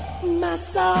 Oh, my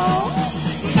soul.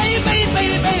 Baby, baby,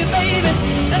 baby, baby, baby.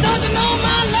 Don't you know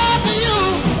my love for you?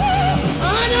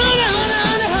 Honey, honey, honey,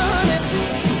 honey, honey.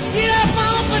 Get up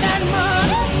off of that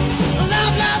money.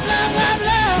 Love, love, love, love,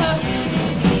 love.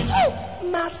 Oh,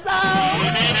 my soul.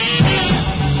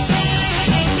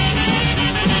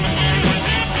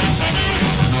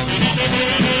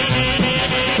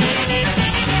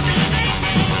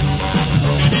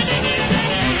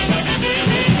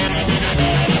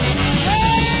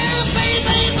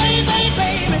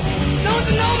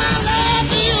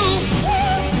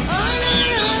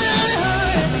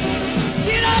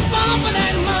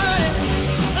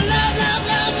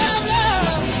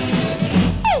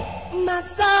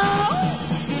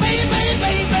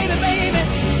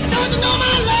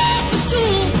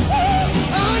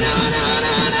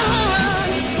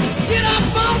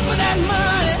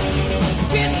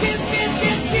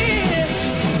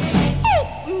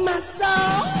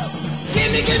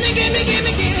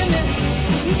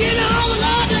 Give me all the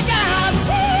love you got.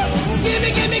 Give me,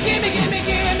 give me, give me, give me,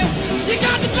 give me. You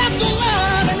got the best of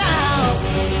love now.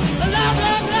 Love,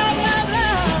 love, love, love,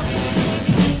 love.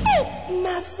 Ooh,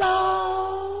 my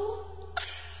soul.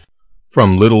 From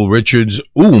Little Richard's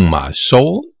Ooh, My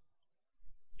Soul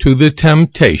to The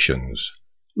Temptations'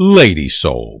 Lady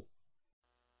Soul.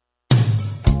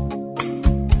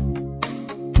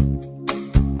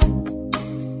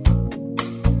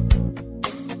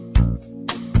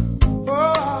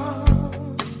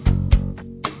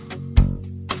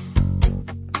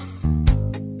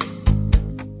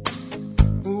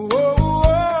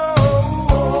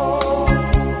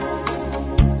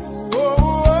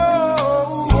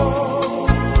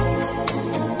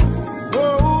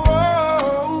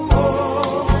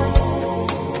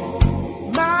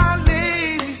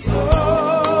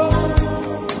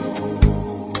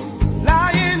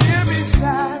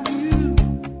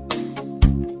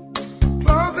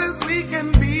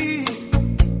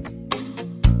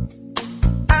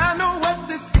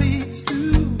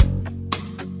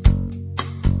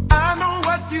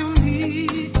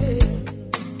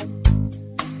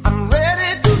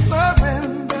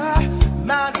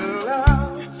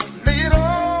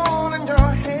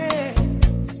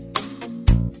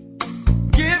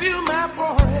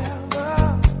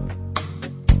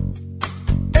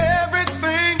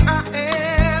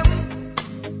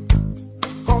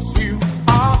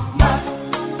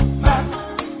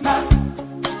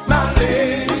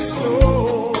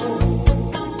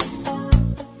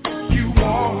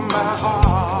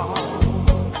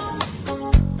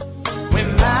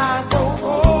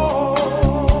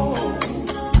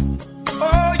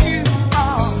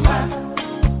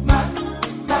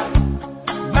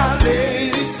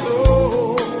 Lady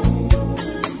soul.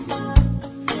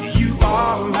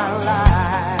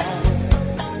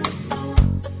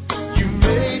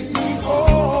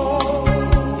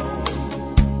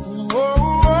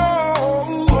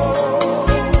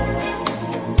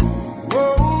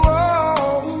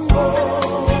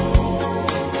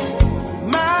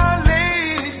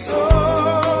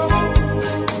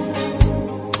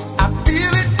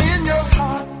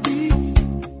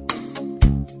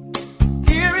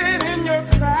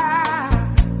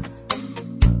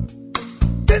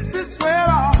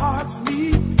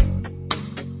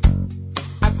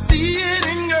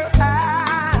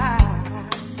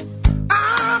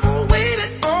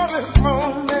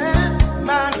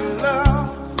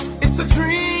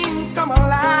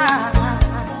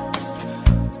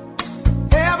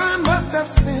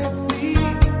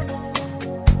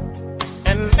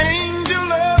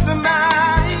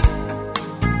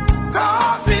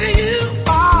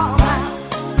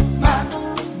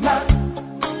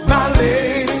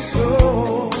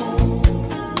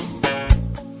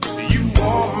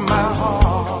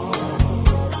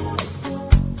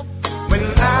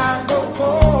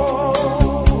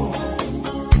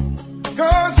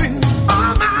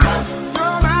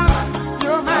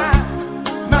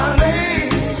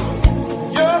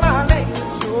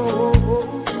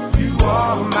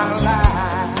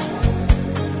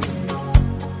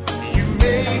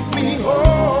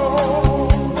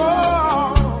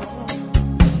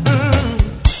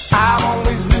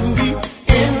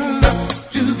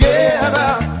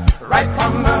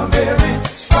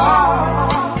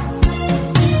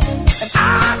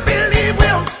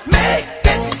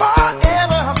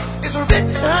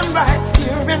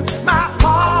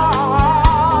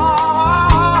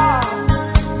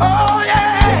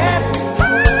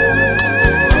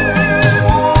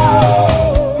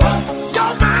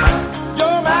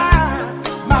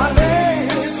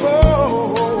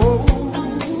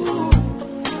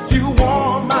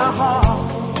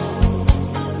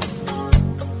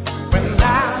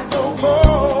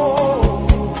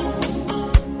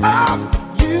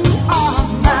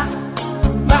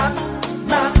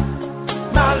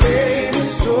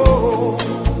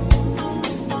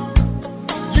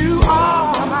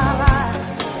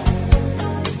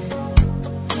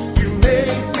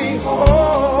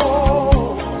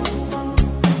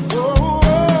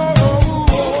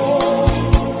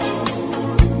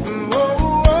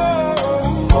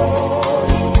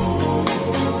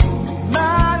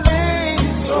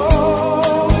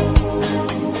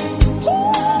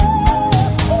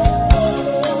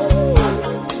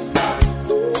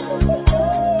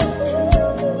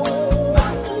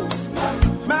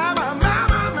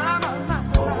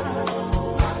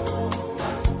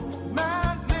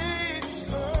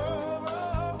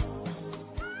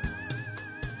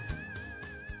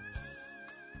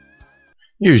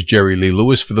 Here's Jerry Lee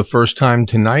Lewis for the first time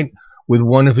tonight with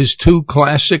one of his two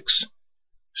classics,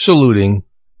 saluting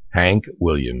Hank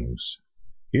Williams.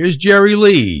 Here's Jerry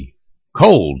Lee,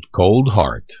 Cold, Cold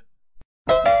Heart.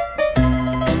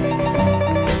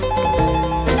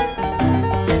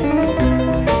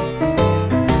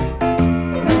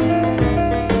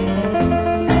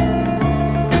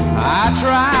 I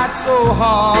tried so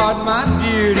hard, my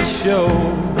dear, to show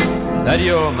that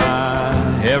you're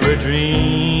my every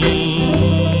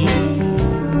dream.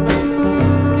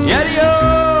 Yet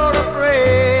you're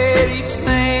afraid each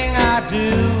thing I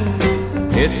do,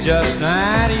 it's just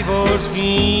an evil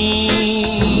scheme.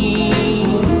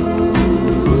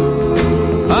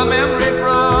 A memory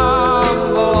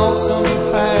from the lonesome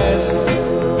past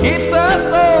keeps us so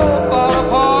far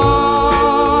apart.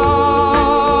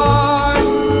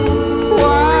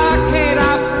 Why can't I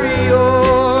free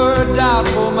your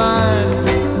doubtful mind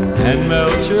and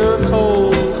melt your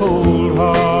cold, cold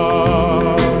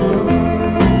heart?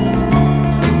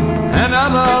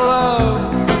 Another love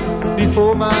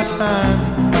before my time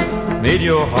made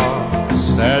your heart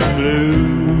sad and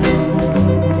blue.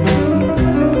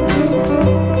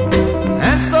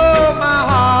 And so my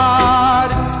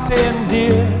heart is paying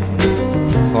dear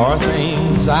for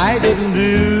things I didn't do.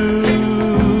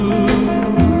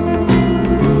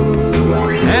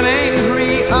 And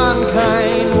angry,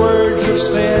 unkind words are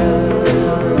said,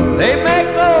 they make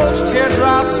those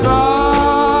teardrops start.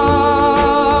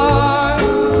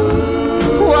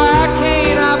 Why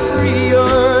can't I free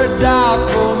your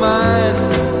doubtful mind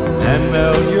and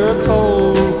melt your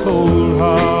cold, cold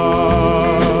heart?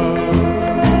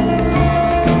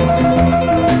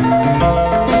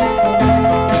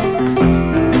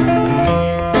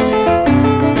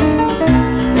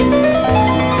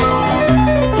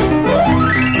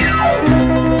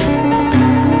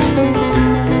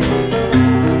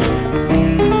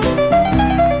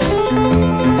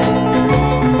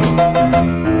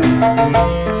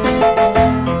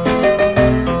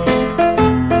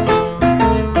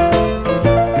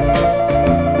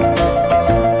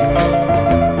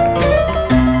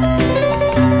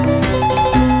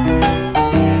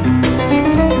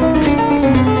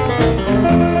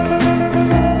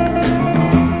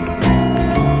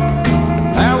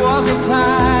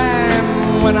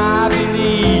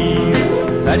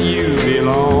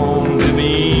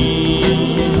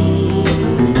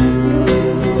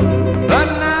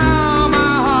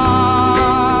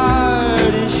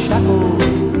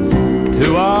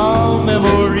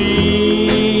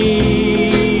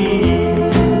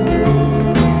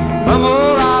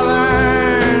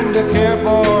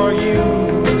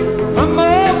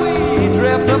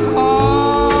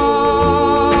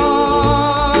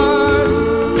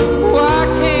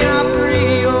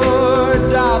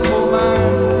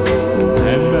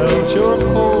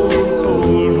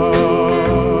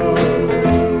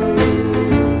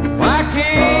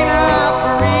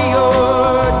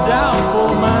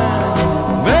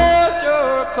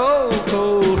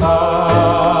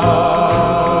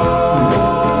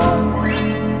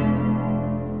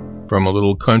 From a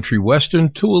little country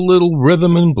western to a little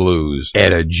rhythm and blues,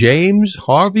 Etta James,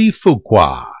 Harvey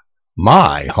Fuqua,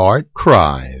 My Heart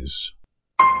Cries.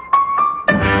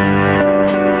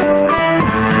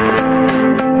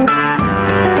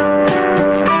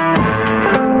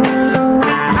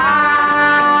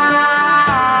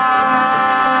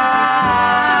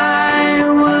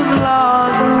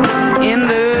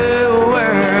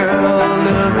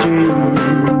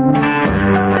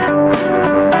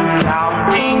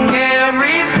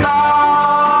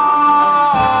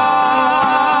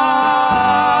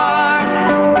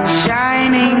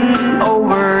 Shining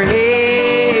overhead.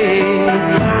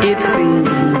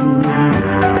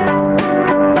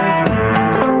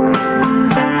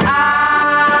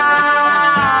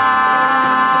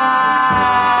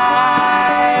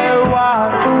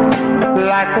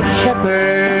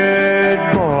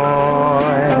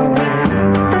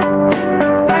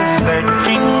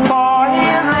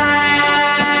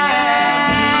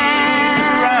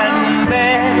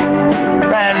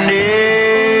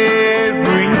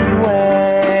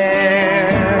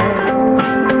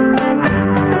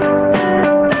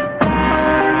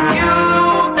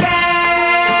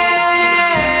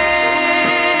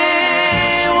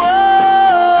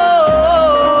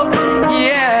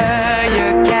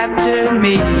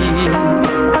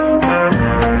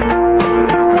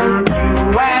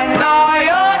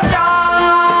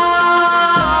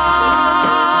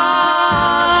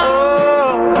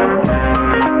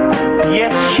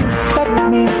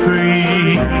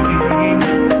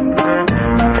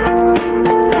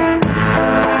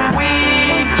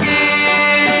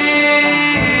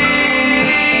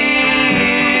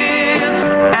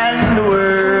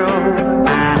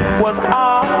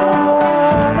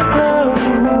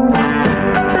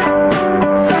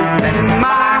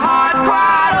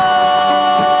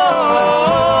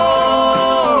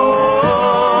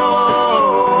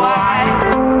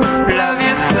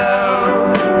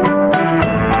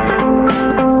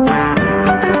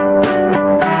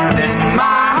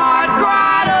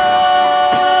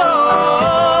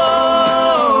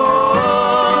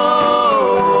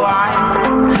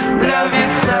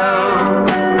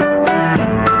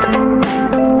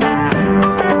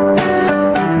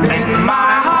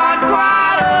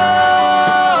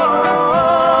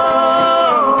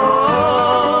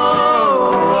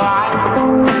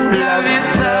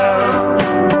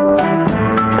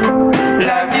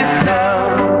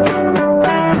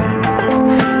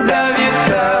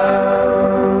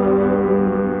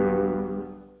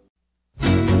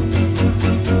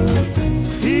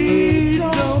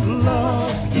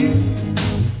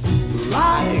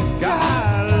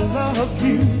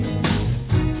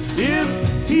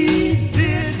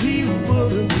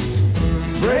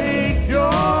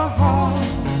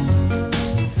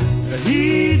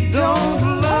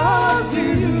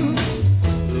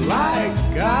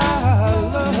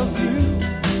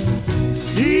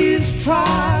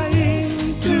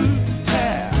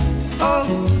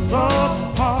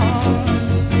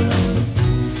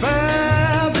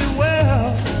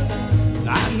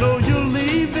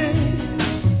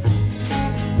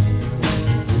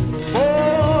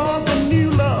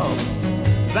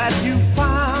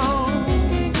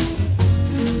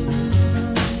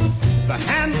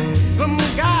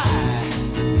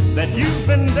 that you've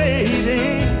been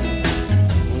dating.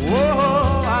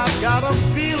 Whoa, I've got a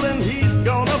feeling he's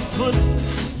gonna put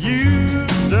you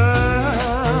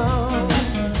down,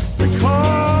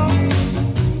 because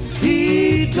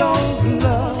he don't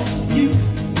love you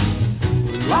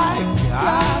like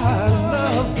I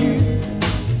love you.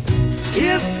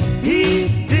 If he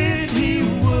did, he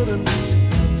wouldn't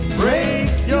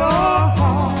break your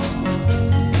heart.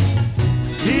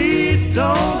 He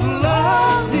don't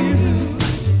love you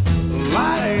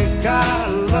like I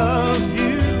love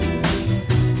you.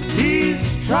 He's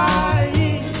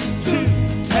trying to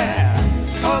tear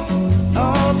us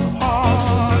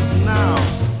apart now.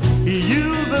 He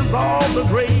uses all the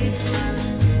great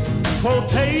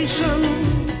quotations.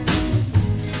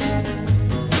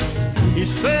 He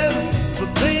says the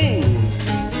things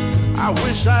I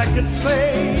wish I could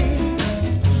say.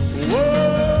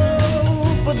 Whoa,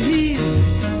 but he's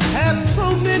had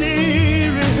so many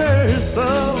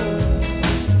rehearsals.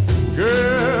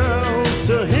 Girl,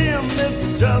 to him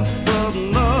it's just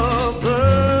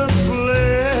another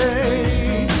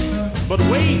play. But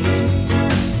wait,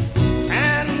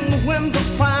 and when the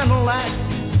final act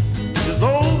is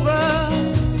over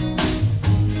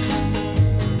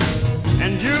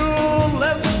and you're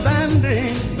left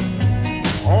standing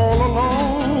all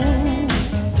alone,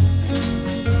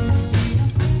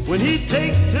 when he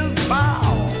takes his bow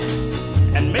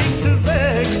and makes his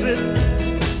exit,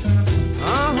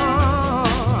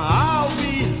 I'll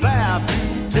be there to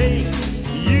take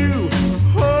you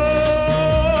home.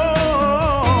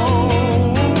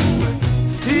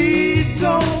 He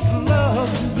don't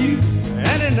love you,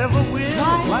 and he never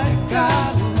will, like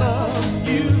I love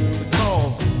you,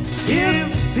 because if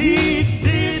he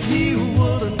did, he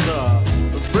wouldn't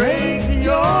break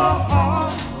your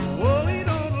heart. Well, he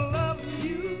don't love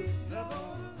you.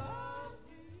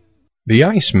 The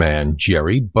Iceman,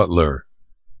 Jerry Butler.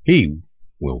 He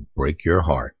will break your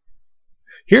heart.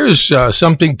 Here's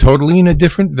something totally in a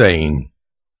different vein.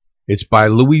 It's by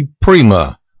Louis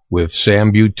Prima with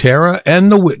Sam Butera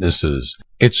and the Witnesses.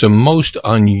 It's a most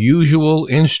unusual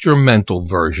instrumental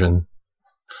version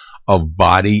of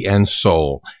Body and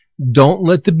Soul. Don't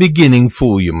let the beginning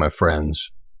fool you, my friends.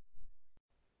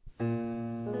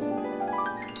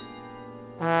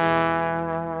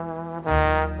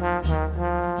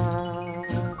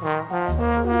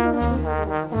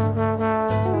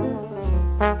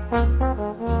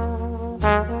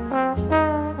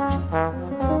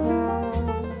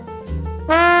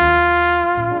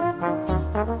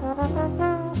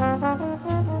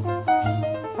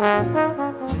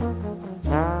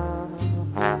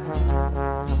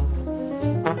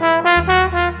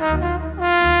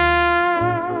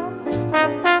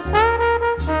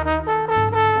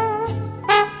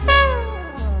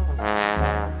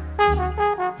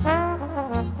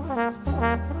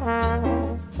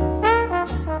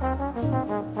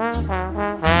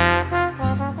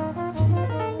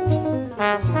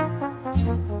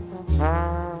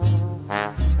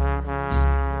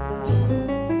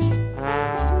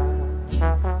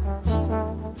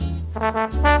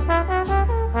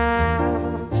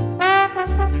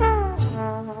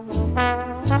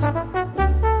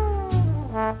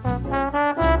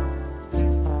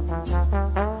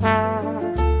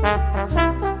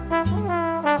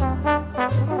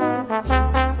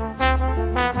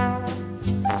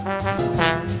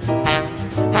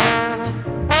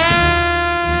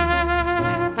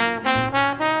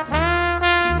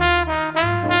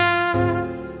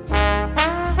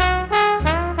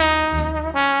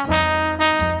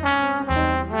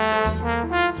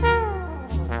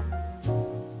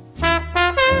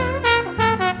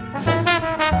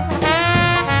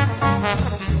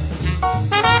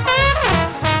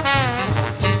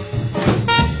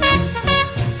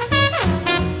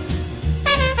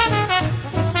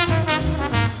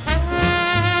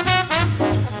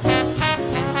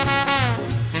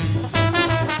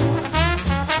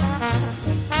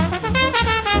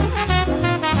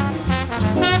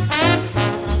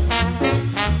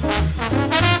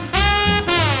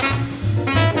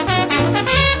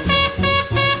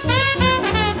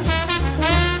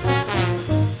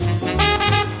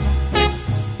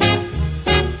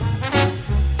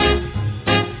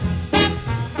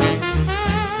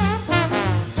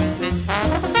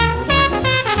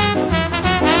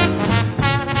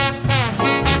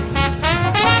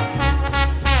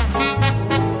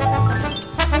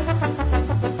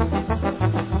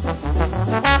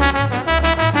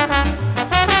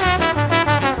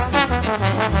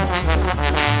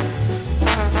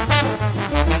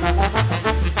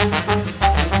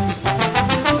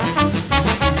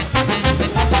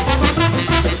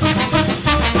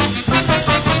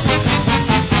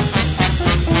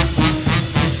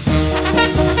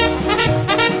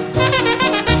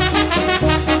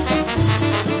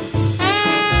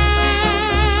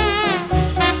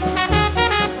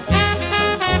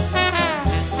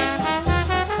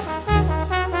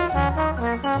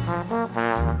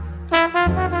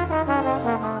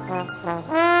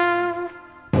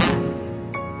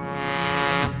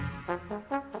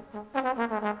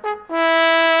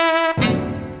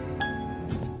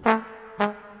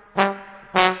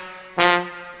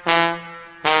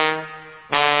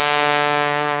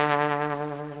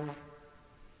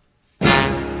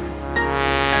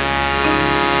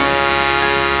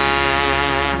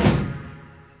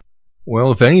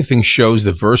 if anything shows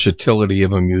the versatility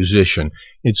of a musician,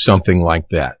 it's something like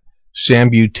that. Sam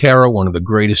Butera, one of the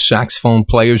greatest saxophone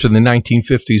players in the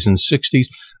 1950s and 60s.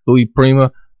 Louis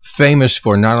Prima, famous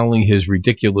for not only his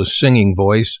ridiculous singing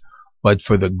voice, but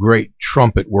for the great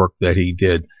trumpet work that he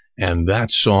did. And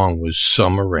that song was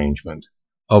some arrangement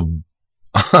of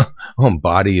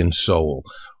body and soul.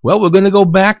 Well, we're going to go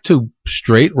back to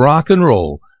straight rock and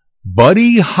roll.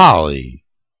 Buddy Holly,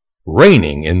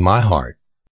 Raining in My Heart.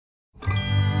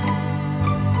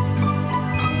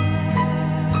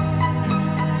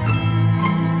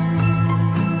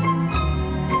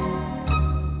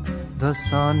 The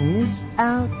sun is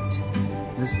out,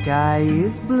 the sky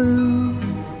is blue.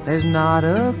 There's not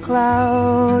a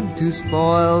cloud to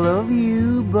spoil the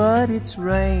view, but it's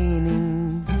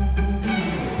raining,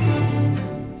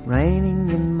 raining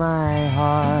in my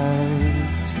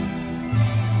heart.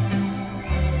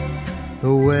 The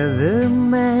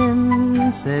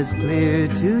weatherman says clear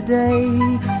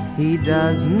today. He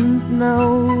doesn't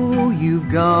know you've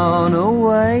gone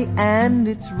away, and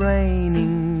it's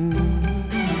raining,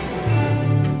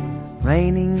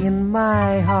 raining in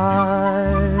my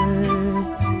heart.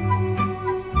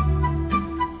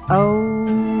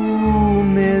 Oh,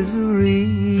 misery,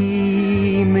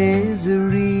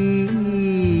 misery,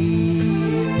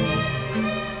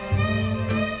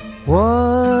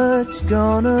 what's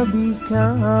gonna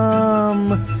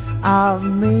become of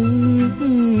me?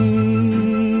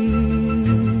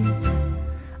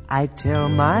 I tell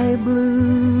my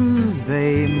blues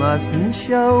they mustn't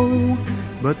show,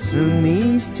 but soon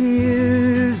these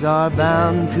tears are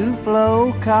bound to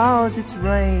flow, 'cause it's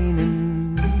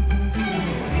raining,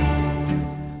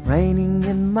 raining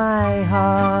in my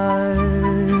heart.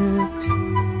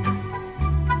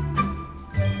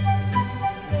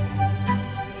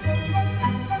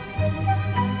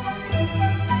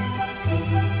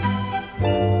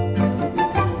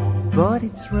 But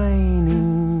it's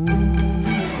raining,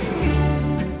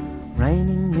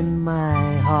 raining in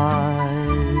my heart.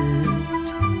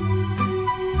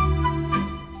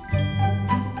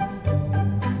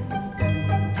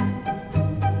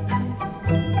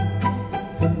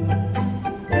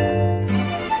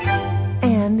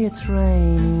 It's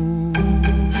raining,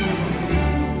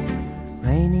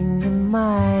 raining in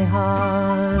my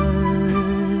heart.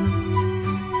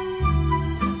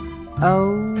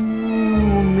 Oh,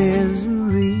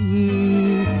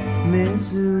 misery,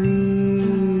 misery,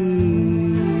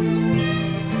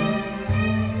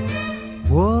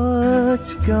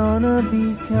 what's gonna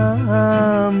become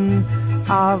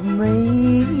of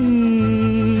me?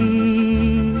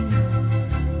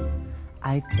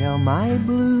 I tell my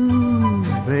blues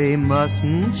they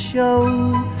mustn't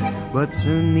show, but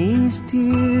soon these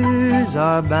tears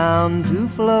are bound to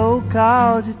flow,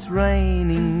 'cause it's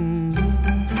raining,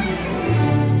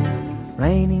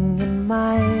 raining in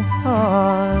my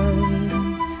heart,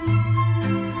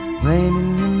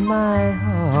 raining in my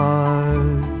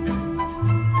heart,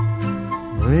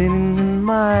 raining in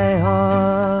my heart.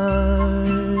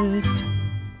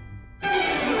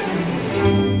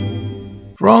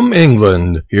 From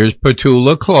England, here's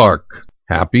Petula Clark,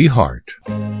 Happy Heart.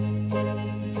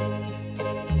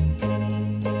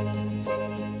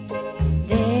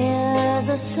 There's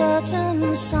a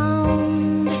certain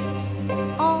sound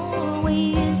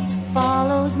always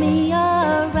follows me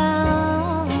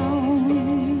around.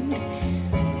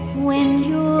 When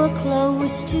you're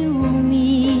close to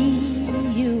me,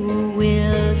 you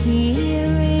will hear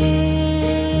it.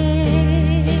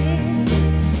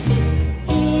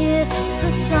 It's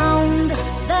the sound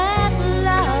that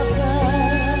lovers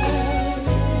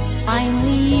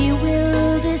finally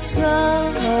will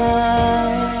discover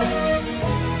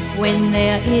when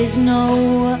there is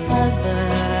no other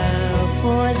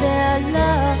for their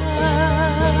love.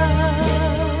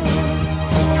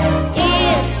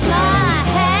 It's my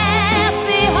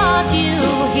happy heart you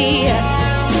hear,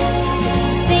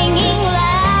 singing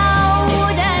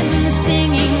loud and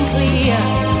singing clear,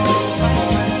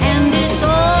 and it's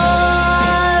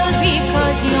all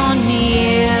because you're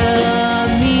near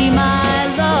me, my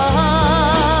love.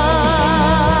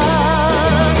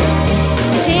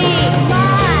 Take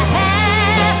my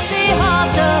happy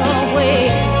heart away,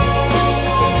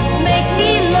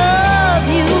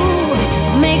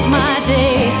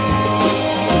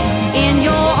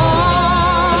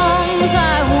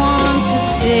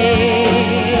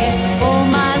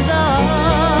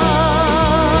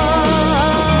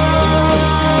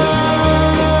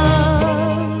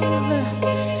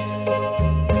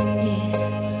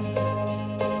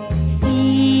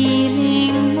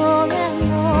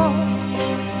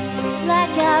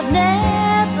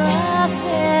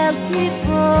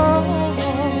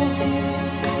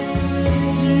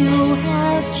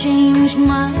 changed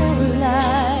my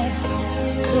life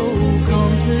so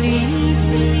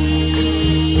completely.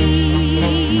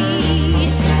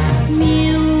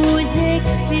 Music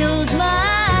fills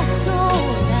my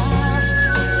soul now.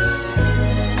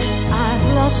 I've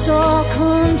lost all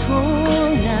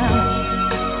control now.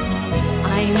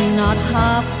 I'm not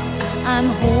half, I'm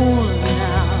whole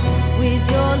now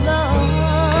with your love.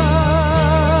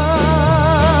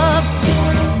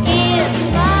 It's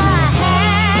my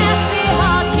happy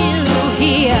heart you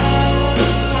hear,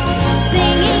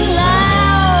 singing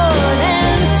loud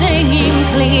and singing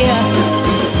clear.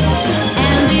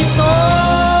 And it's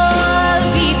all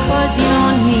because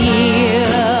you're near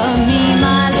me,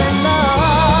 my love.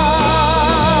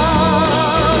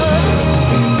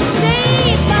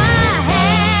 Take my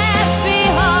happy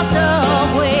heart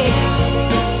away,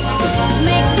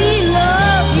 make me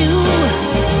love you,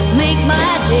 make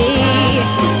my day.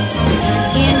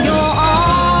 In your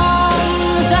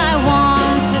arms I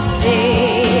want to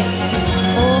stay,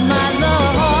 oh my love.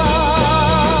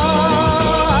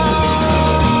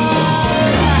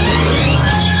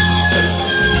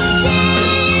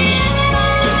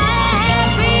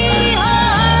 Happy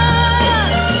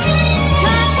heart,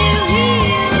 got to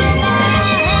heal my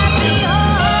happy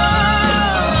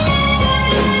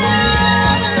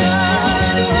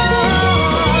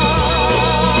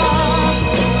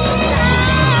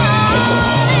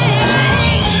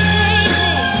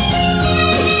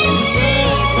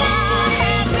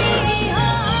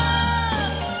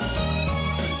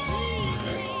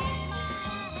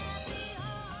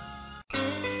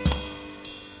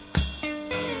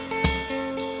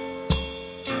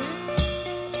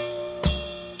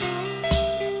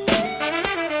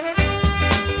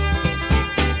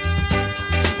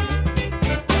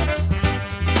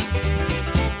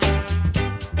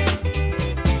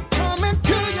Coming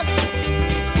to you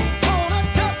on a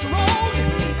dust road.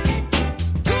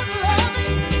 Good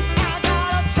loving, I got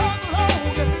a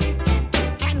truckload.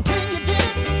 And when you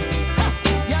get it,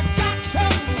 you got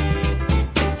something.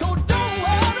 So don't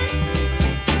worry,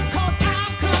 'cause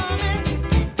I'm coming.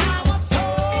 I'm a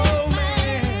soul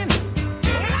man.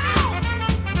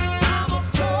 I'm a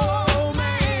soul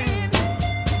man.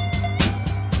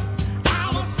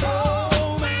 I'm a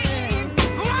soul man.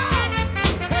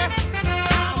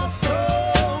 I'm a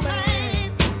soul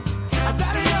man.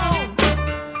 Daddy,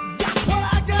 got what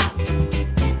I got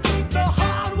the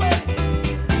hard way,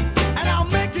 and I'll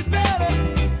make it better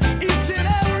each and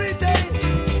every day.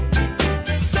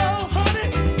 So, honey,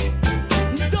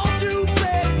 don't you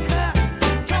fret,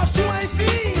 'cause you ain't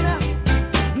seen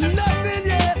nothing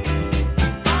yet.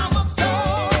 I'm a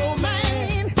soul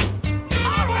man.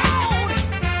 All right,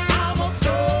 I'm a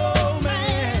soul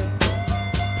man.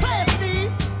 Play it,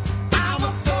 Steve. I'm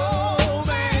a soul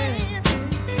man.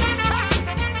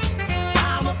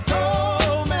 I'm a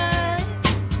soul man.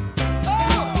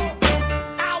 Oh,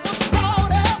 I was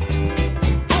brought up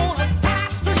on a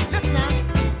side street. Listen now,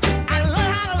 I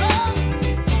learned how to love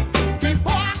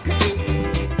before I could eat.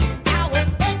 I was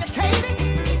educated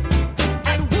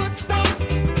at Woodstock,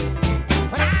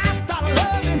 but I started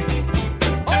loving.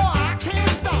 Oh, I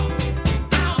can't stop.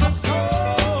 I'm a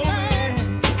soul man.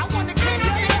 I want to kill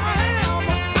you.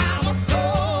 I'm a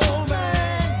soul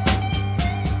man.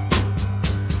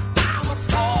 I'm a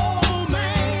soul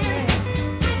man.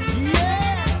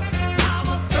 Yeah, I'm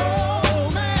a soul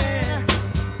man.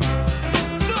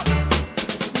 Look,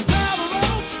 grab a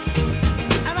rope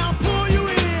and I'll pull you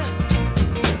in,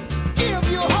 give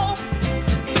you hope,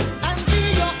 and be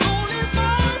your only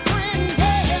boyfriend.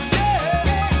 Yeah, yeah,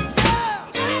 yeah.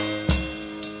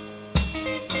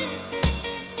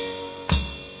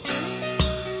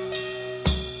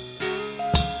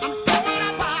 I'm talking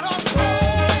about a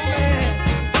soul man.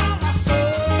 I'm a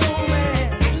soul man,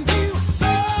 and you a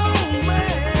soul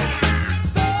man.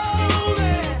 Soul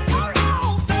man,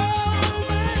 soul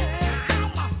man.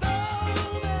 I'm a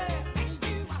soul man, and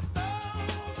you a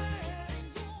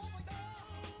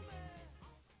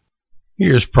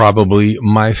Here's probably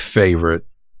my favorite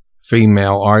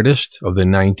female artist of the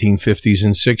 1950s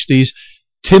and 60s,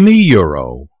 Timmy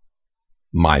Euro,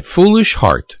 My Foolish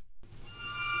Heart.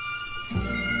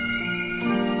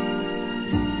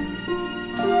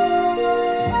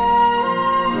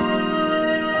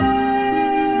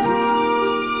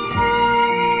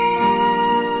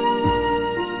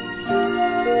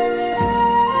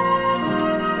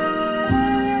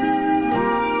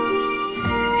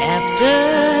 After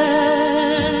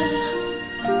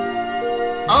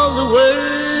all the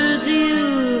words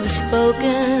you've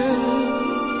spoken,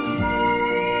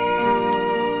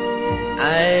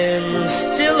 I'm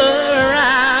still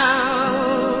around.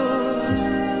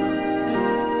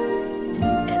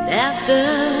 And after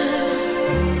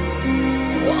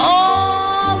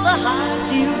all the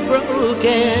hearts you've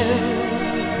broken,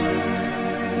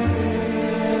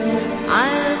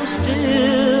 I'm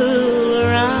still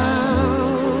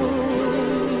around.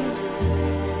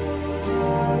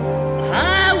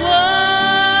 I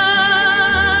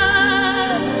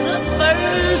was the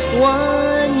first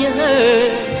one you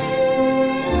hurt,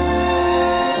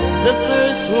 the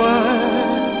first one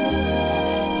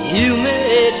you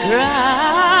made cry.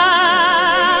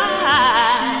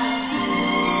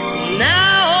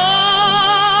 Now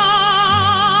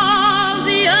all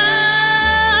the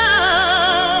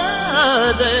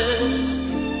others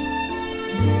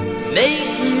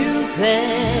make you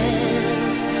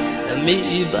pass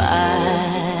me by.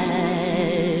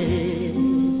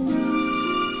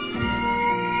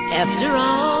 After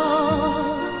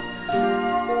all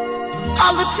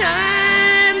the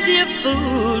times you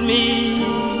fooled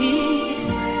me,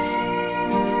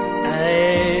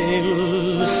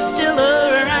 I'm still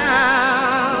around.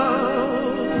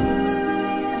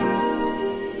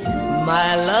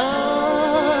 My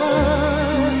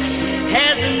love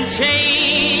hasn't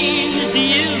changed,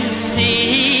 you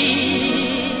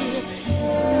see.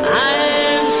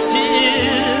 I'm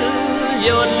still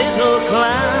your little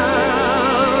clown.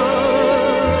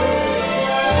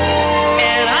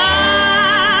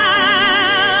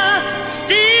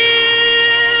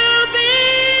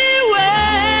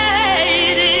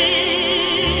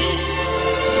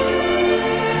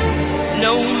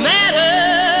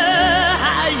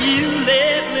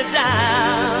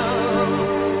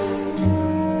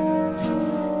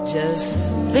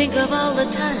 Think of all the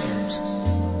times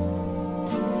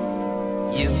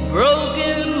you've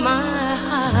broken my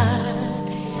heart,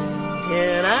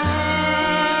 and I'm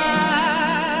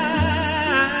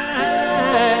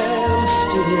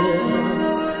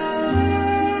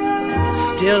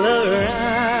still around.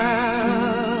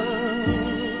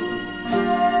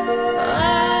 I'm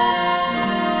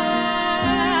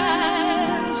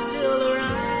still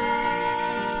around.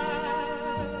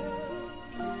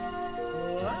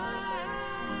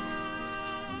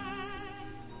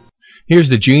 Here's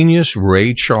the genius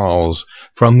Ray Charles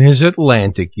from his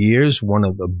Atlantic years, one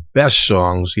of the best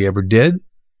songs he ever did,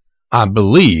 I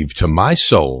Believe to My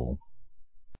Soul.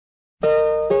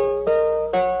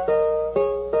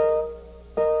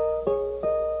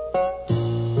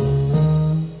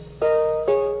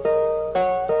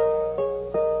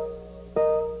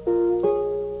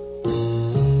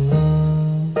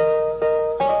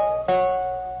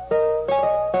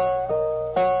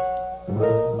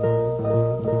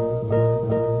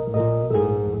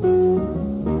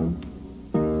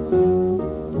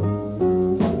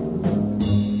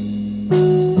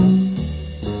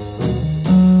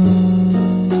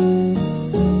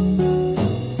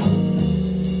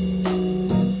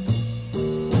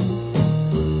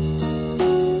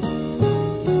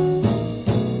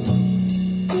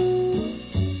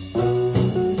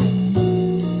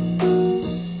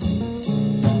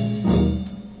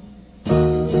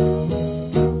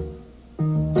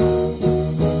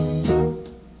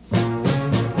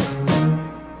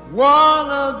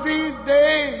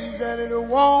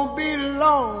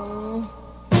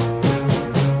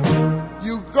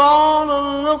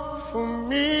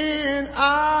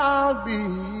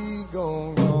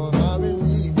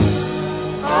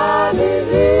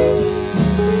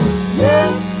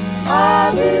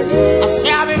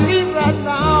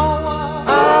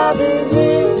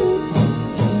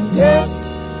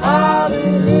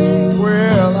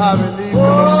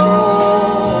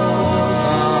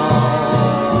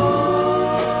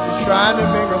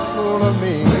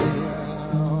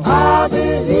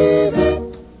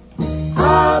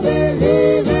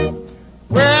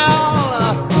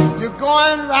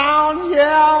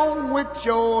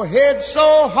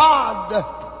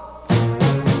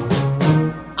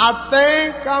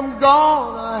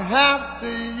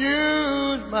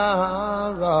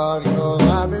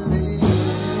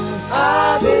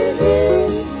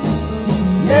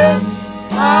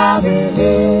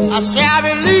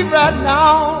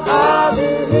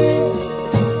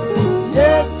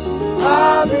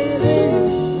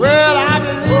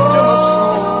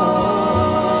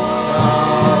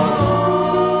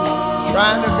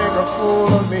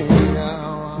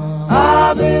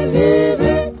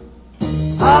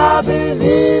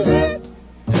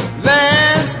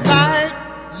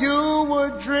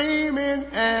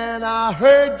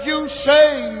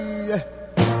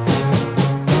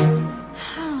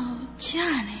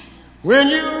 When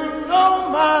you know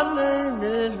my name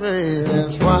is Ray,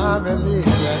 that's why I believe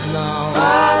right now.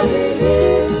 I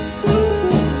believe,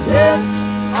 yes,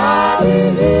 I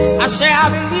believe. I say I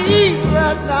believe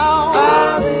right now.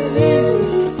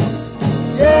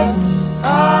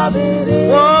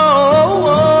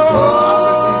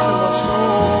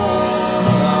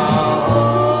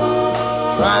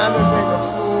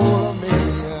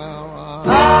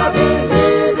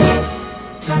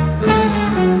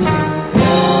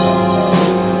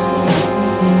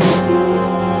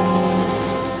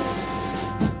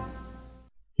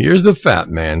 Here's the Fat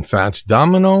Man, Fats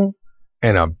Domino,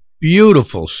 and a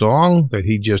beautiful song that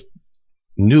he just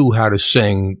knew how to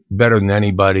sing better than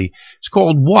anybody. It's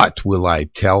called What Will I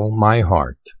Tell My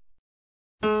Heart?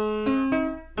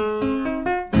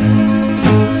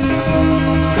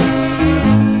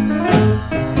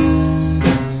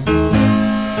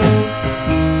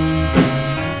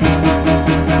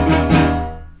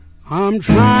 I'm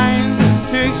trying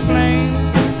to explain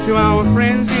to our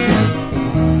friends here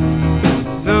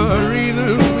the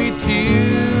reason we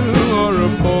two are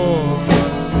apart.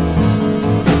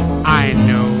 I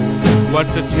know what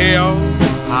to tell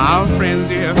our friends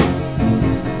here,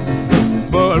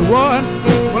 but what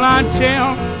will I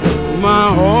tell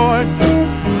my heart?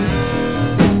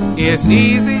 It's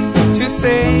easy to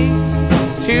say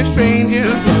to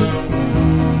strangers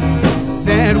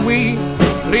that we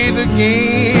play the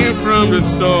game from the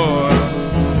start.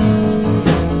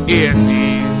 It's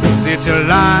easy to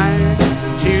lie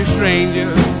to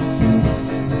strangers,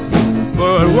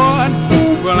 but what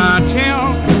will I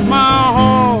tell my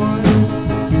heart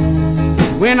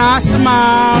when I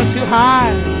smile to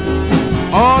hide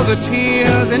all the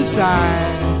tears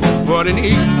inside? What an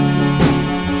it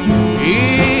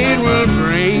will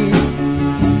bring.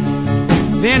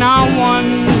 Then I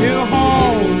wander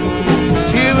home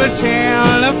to a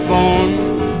telephone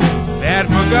that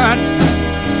forgot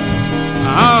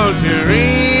how to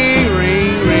ring,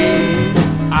 ring, ring.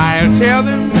 I'll tell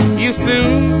them you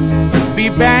soon be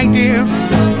back, dear,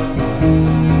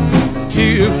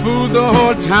 to fool the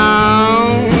whole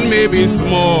town, maybe some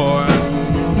more.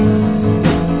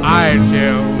 I'll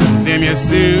tell them you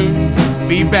soon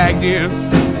be back, dear,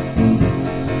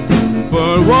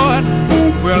 but what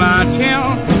will I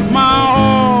tell my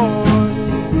heart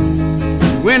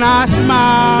when I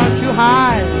smile to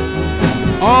hide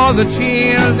all the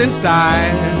tears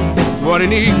inside? What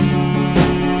an it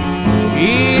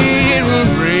will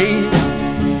bring.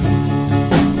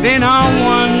 Then I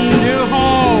wander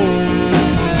home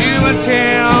to a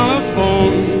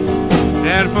telephone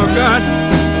that forgot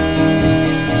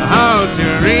how to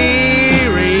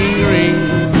ring, ring, ring.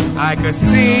 I could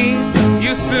see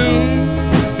you soon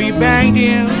be back,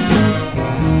 dear,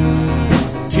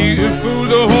 to fool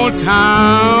the whole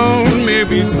town,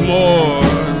 maybe some more.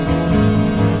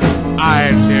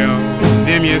 I'll tell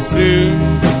them you soon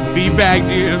be back,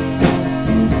 dear,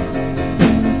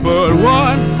 but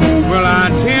what will I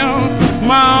tell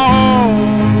my own?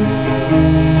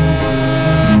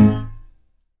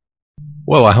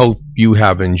 Well, I hope you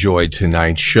have enjoyed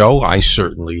tonight's show. I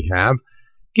certainly have.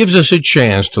 Gives us a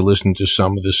chance to listen to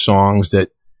some of the songs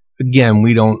that, again,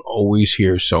 we don't always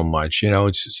hear so much. You know,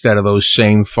 it's instead of those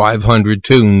same 500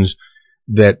 tunes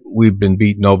that we've been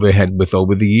beaten over the head with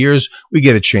over the years, we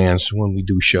get a chance when we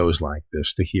do shows like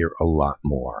this to hear a lot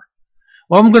more.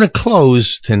 Well, I'm going to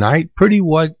close tonight pretty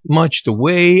much the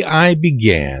way I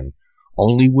began,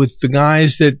 only with the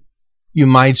guys that you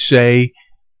might say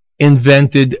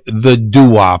invented the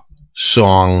doo-wop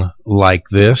song like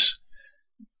this.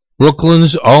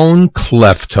 Brooklyn's own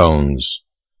Cleftones.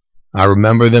 I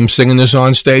remember them singing this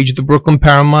on stage at the Brooklyn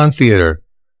Paramount Theater.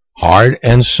 Heart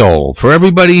and Soul. For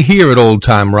everybody here at Old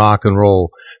Time Rock and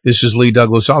Roll, this is Lee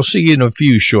Douglas. I'll see you in a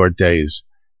few short days.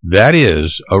 That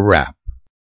is a wrap.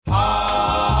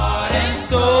 Heart and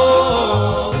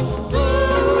soul,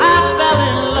 I fell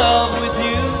in love with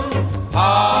you.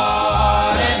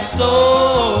 Heart and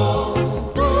soul,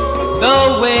 the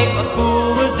way a fool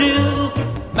would do,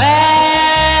 madly,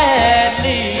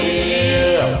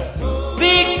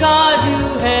 because you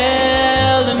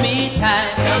held me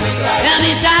tight. Held me tight. Held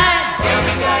me tight. Held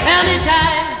me tight. Held me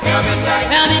tight. Held me tight.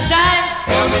 Held me tight.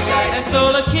 Held me tight. And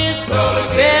stole a kiss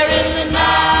there in the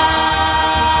night.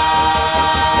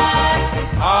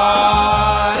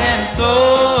 Heart and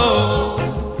soul,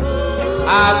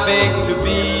 I begged to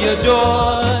be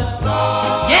adored.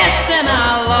 Yes, and I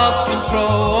lost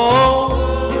control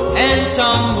and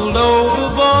tumbled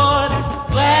overboard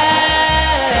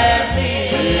gladly.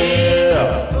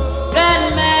 That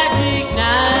magic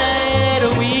night,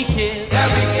 we kissed.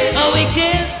 Oh, we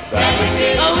kissed. Oh,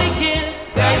 we kissed.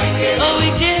 Oh, we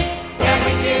kissed.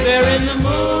 There in the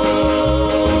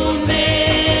moon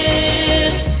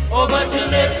mist. Oh, but your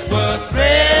lips were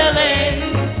thrilling,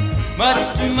 much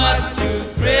too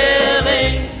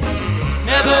thrilling.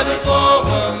 Never before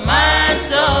were mine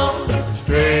so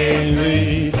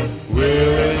strangely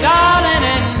willing. Darling,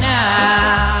 and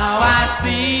now I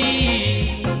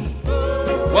see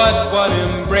what one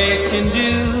embrace can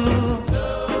do.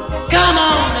 Come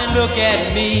on and look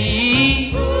at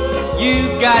me.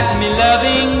 You've got me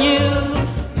loving you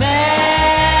madly.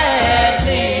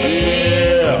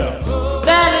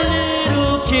 That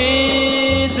little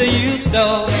kiss of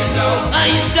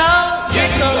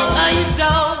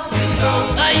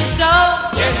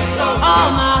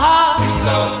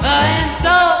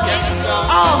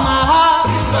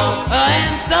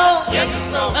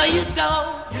you stole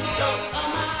my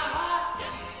heart.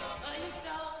 You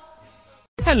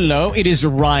stole. Hello, it is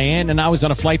Ryan, and I was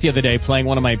on a flight the other day playing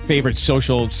one of my favorite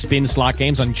social spin slot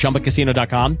games on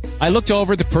ChumbaCasino.com. I looked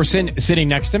over at the person sitting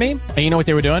next to me, and you know what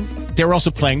they were doing? They were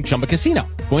also playing Chumba Casino.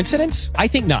 Coincidence? I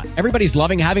think not. Everybody's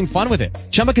loving having fun with it.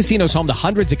 Chumba Casino is home to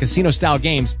hundreds of casino-style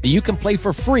games that you can play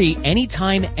for free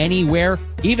anytime, anywhere,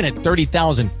 even at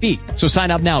 30,000 feet. So sign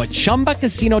up now at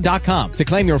ChumbaCasino.com to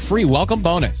claim your free welcome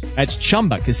bonus. That's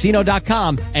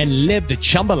ChumbaCasino.com and live the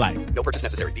Chumba life. No purchase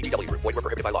necessary. VGW. Void where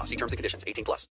prohibited by law. See terms and conditions. 18+.